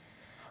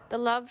 The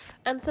love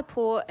and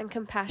support and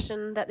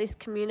compassion that this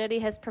community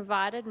has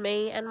provided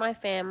me and my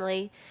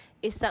family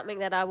is something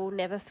that I will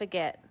never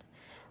forget.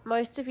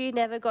 Most of you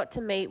never got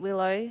to meet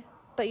Willow,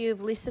 but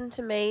you've listened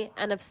to me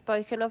and have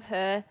spoken of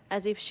her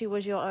as if she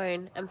was your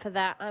own, and for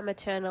that I'm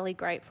eternally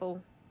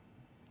grateful.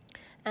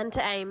 And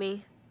to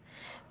Amy,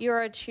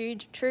 you're a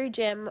true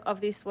gem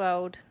of this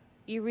world.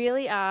 You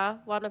really are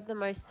one of the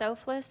most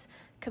selfless,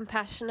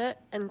 compassionate,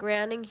 and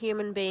grounding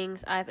human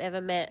beings I've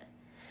ever met.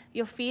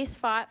 Your fierce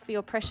fight for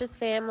your precious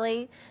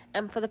family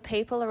and for the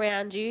people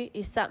around you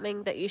is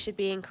something that you should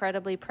be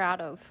incredibly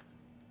proud of.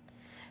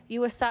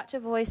 You are such a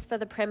voice for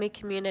the Premi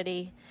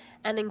community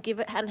and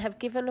have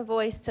given a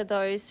voice to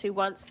those who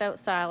once felt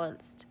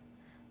silenced.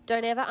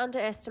 Don't ever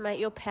underestimate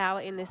your power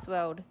in this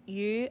world.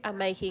 You are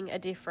making a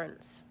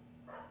difference.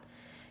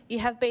 You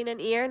have been an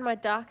ear in my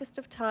darkest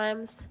of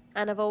times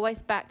and have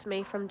always backed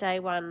me from day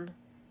one.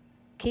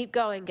 Keep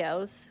going,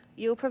 girls.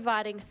 You're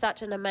providing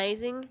such an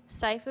amazing,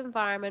 safe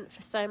environment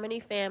for so many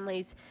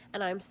families,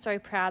 and I'm so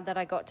proud that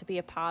I got to be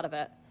a part of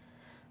it.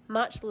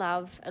 Much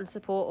love and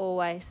support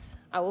always.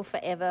 I will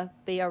forever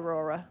be a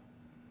RAWR.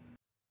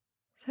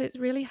 So it's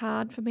really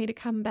hard for me to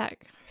come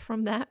back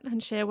from that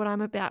and share what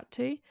I'm about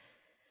to.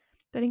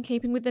 But in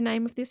keeping with the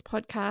name of this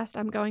podcast,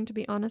 I'm going to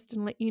be honest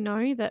and let you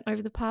know that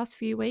over the past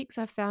few weeks,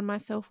 I've found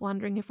myself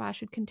wondering if I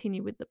should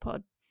continue with the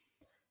pod.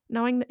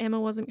 Knowing that Emma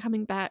wasn't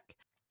coming back,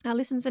 our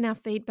listens and our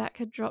feedback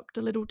had dropped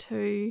a little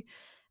too,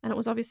 and it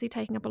was obviously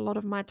taking up a lot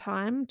of my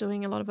time,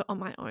 doing a lot of it on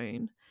my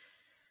own.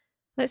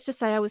 Let's just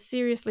say I was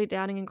seriously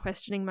doubting and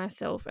questioning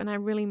myself, and I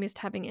really missed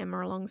having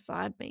Emma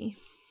alongside me.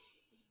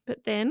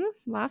 But then,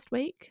 last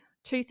week,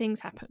 2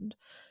 things happened.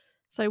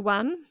 So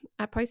 1,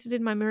 I posted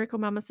in my Miracle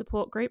Mama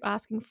support group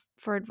asking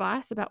for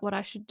advice about what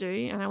I should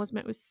do, and I was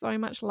met with so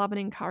much love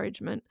and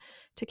encouragement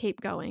to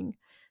keep going.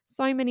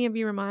 So many of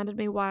you reminded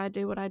me why I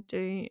do what I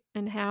do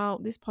and how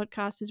this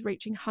podcast is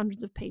reaching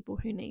hundreds of people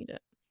who need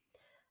it.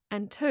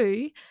 And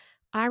 2,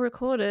 I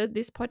recorded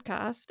this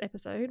podcast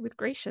episode with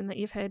Grecian that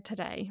you've heard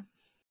today.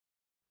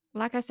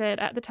 Like I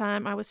said, at the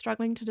time, I was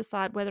struggling to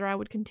decide whether I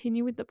would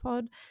continue with the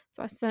pod,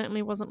 so I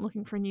certainly wasn't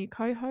looking for a new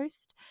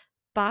co-host.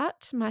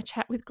 But my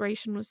chat with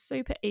Grecian was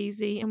super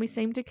easy and we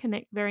seemed to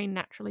connect very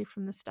naturally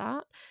from the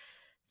start.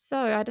 So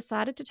I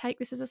decided to take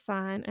this as a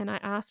sign, and I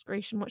asked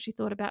Grecian what she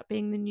thought about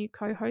being the new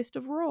co-host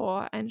of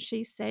RAWR, and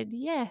she said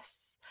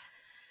yes.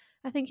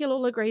 I think you'll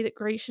all agree that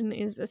Grecian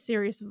is a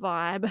serious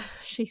vibe.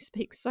 She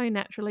speaks so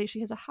naturally,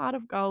 she has a heart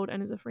of gold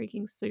and is a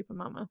freaking super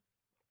mama.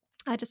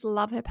 I just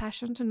love her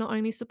passion to not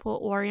only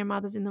support warrior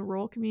mothers in the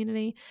RAWR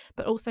community,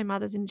 but also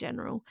mothers in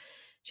general.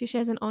 She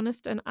shares an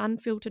honest and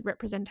unfiltered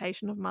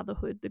representation of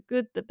motherhood, the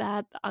good, the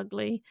bad, the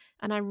ugly,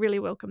 and I really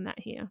welcome that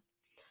here.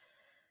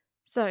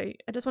 So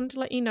I just wanted to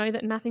let you know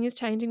that nothing is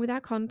changing with our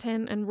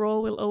content, and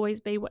RAWR will always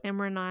be what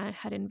Emma and I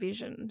had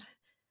envisioned.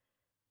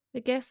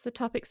 The guests, the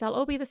topics, they'll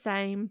all be the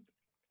same,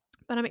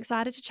 but I'm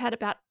excited to chat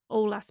about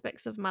all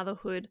aspects of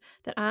motherhood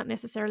that aren't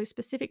necessarily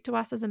specific to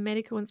us as a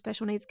medical and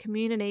special needs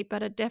community,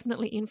 but are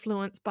definitely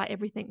influenced by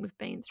everything we've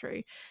been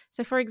through.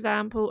 So, for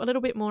example, a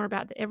little bit more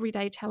about the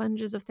everyday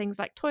challenges of things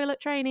like toilet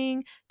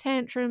training,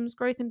 tantrums,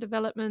 growth and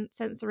development,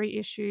 sensory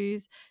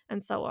issues,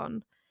 and so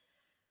on.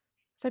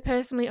 So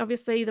personally,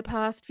 obviously, the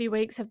past few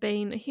weeks have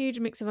been a huge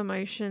mix of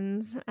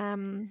emotions.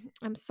 I'm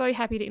so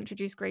happy to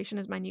introduce Grecian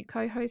as my new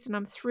co-host, and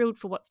I'm thrilled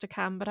for what's to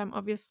come, but I'm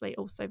obviously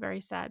also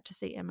very sad to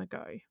see Emma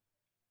go.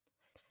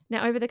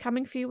 Now, over the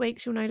coming few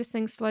weeks, you'll notice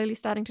things slowly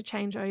starting to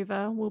change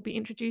over. We'll be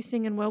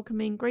introducing and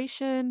welcoming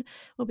Grecian,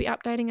 we'll be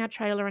updating our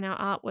trailer and our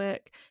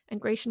artwork,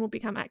 and Grecian will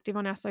become active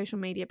on our social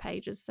media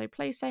pages, so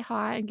please say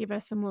hi and give her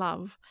some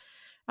love.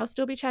 I'll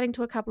still be chatting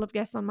to a couple of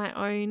guests on my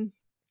own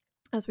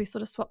as we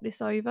sort of swap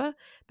this over,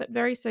 but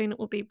very soon it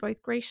will be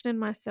both Grecian and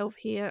myself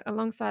here,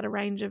 alongside a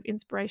range of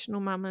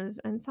inspirational mamas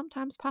and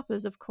sometimes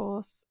papas, of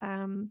course,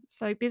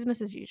 so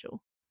business as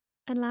usual.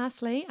 And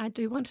lastly, I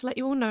do want to let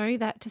you all know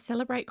that to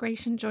celebrate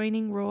Grecian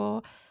joining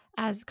RAWR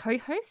as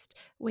co-host,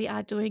 we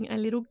are doing a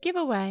little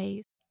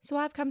giveaway. So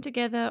I've come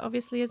together,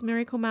 obviously, as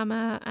Miracle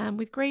Mama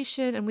with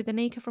Grecian and with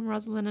Anika from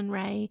Rosalind and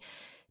Ray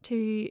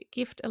to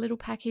gift a little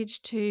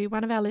package to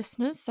one of our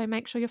listeners. So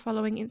make sure you're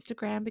following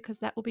Instagram because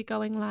that will be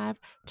going live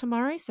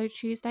tomorrow, so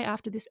Tuesday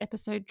after this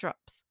episode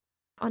drops.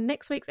 On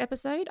next week's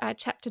episode, I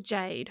chat to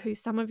Jade, who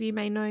some of you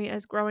may know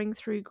as Growing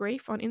Through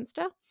Grief on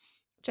Insta.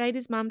 Jade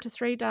is mum to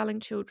 3 darling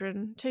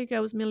children, 2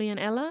 girls, Millie and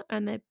Ella,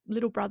 and their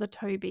little brother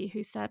Toby,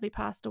 who sadly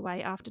passed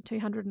away after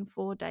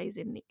 204 days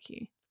in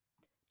NICU.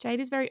 Jade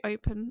is very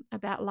open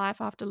about life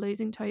after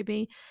losing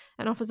Toby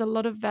and offers a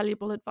lot of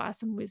valuable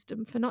advice and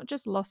wisdom for not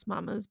just lost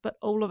mamas, but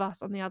all of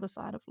us on the other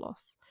side of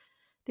loss.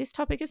 This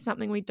topic is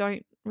something we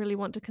don't really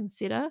want to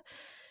consider,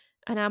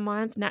 and our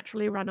minds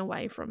naturally run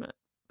away from it.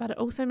 But it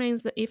also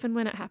means that if and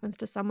when it happens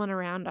to someone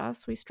around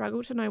us, we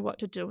struggle to know what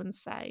to do and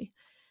say.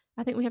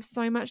 I think we have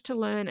so much to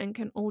learn and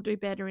can all do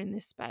better in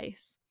this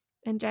space.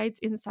 And Jade's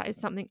insight is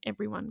something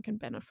everyone can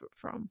benefit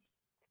from.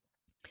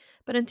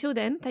 But until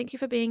then, thank you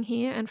for being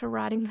here and for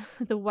riding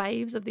the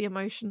waves of the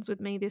emotions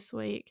with me this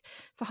week,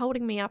 for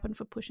holding me up and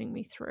for pushing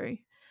me through.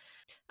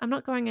 I'm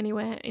not going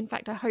anywhere. In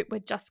fact, I hope we're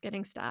just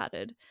getting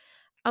started.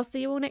 I'll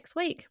see you all next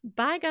week.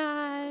 Bye,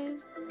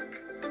 guys.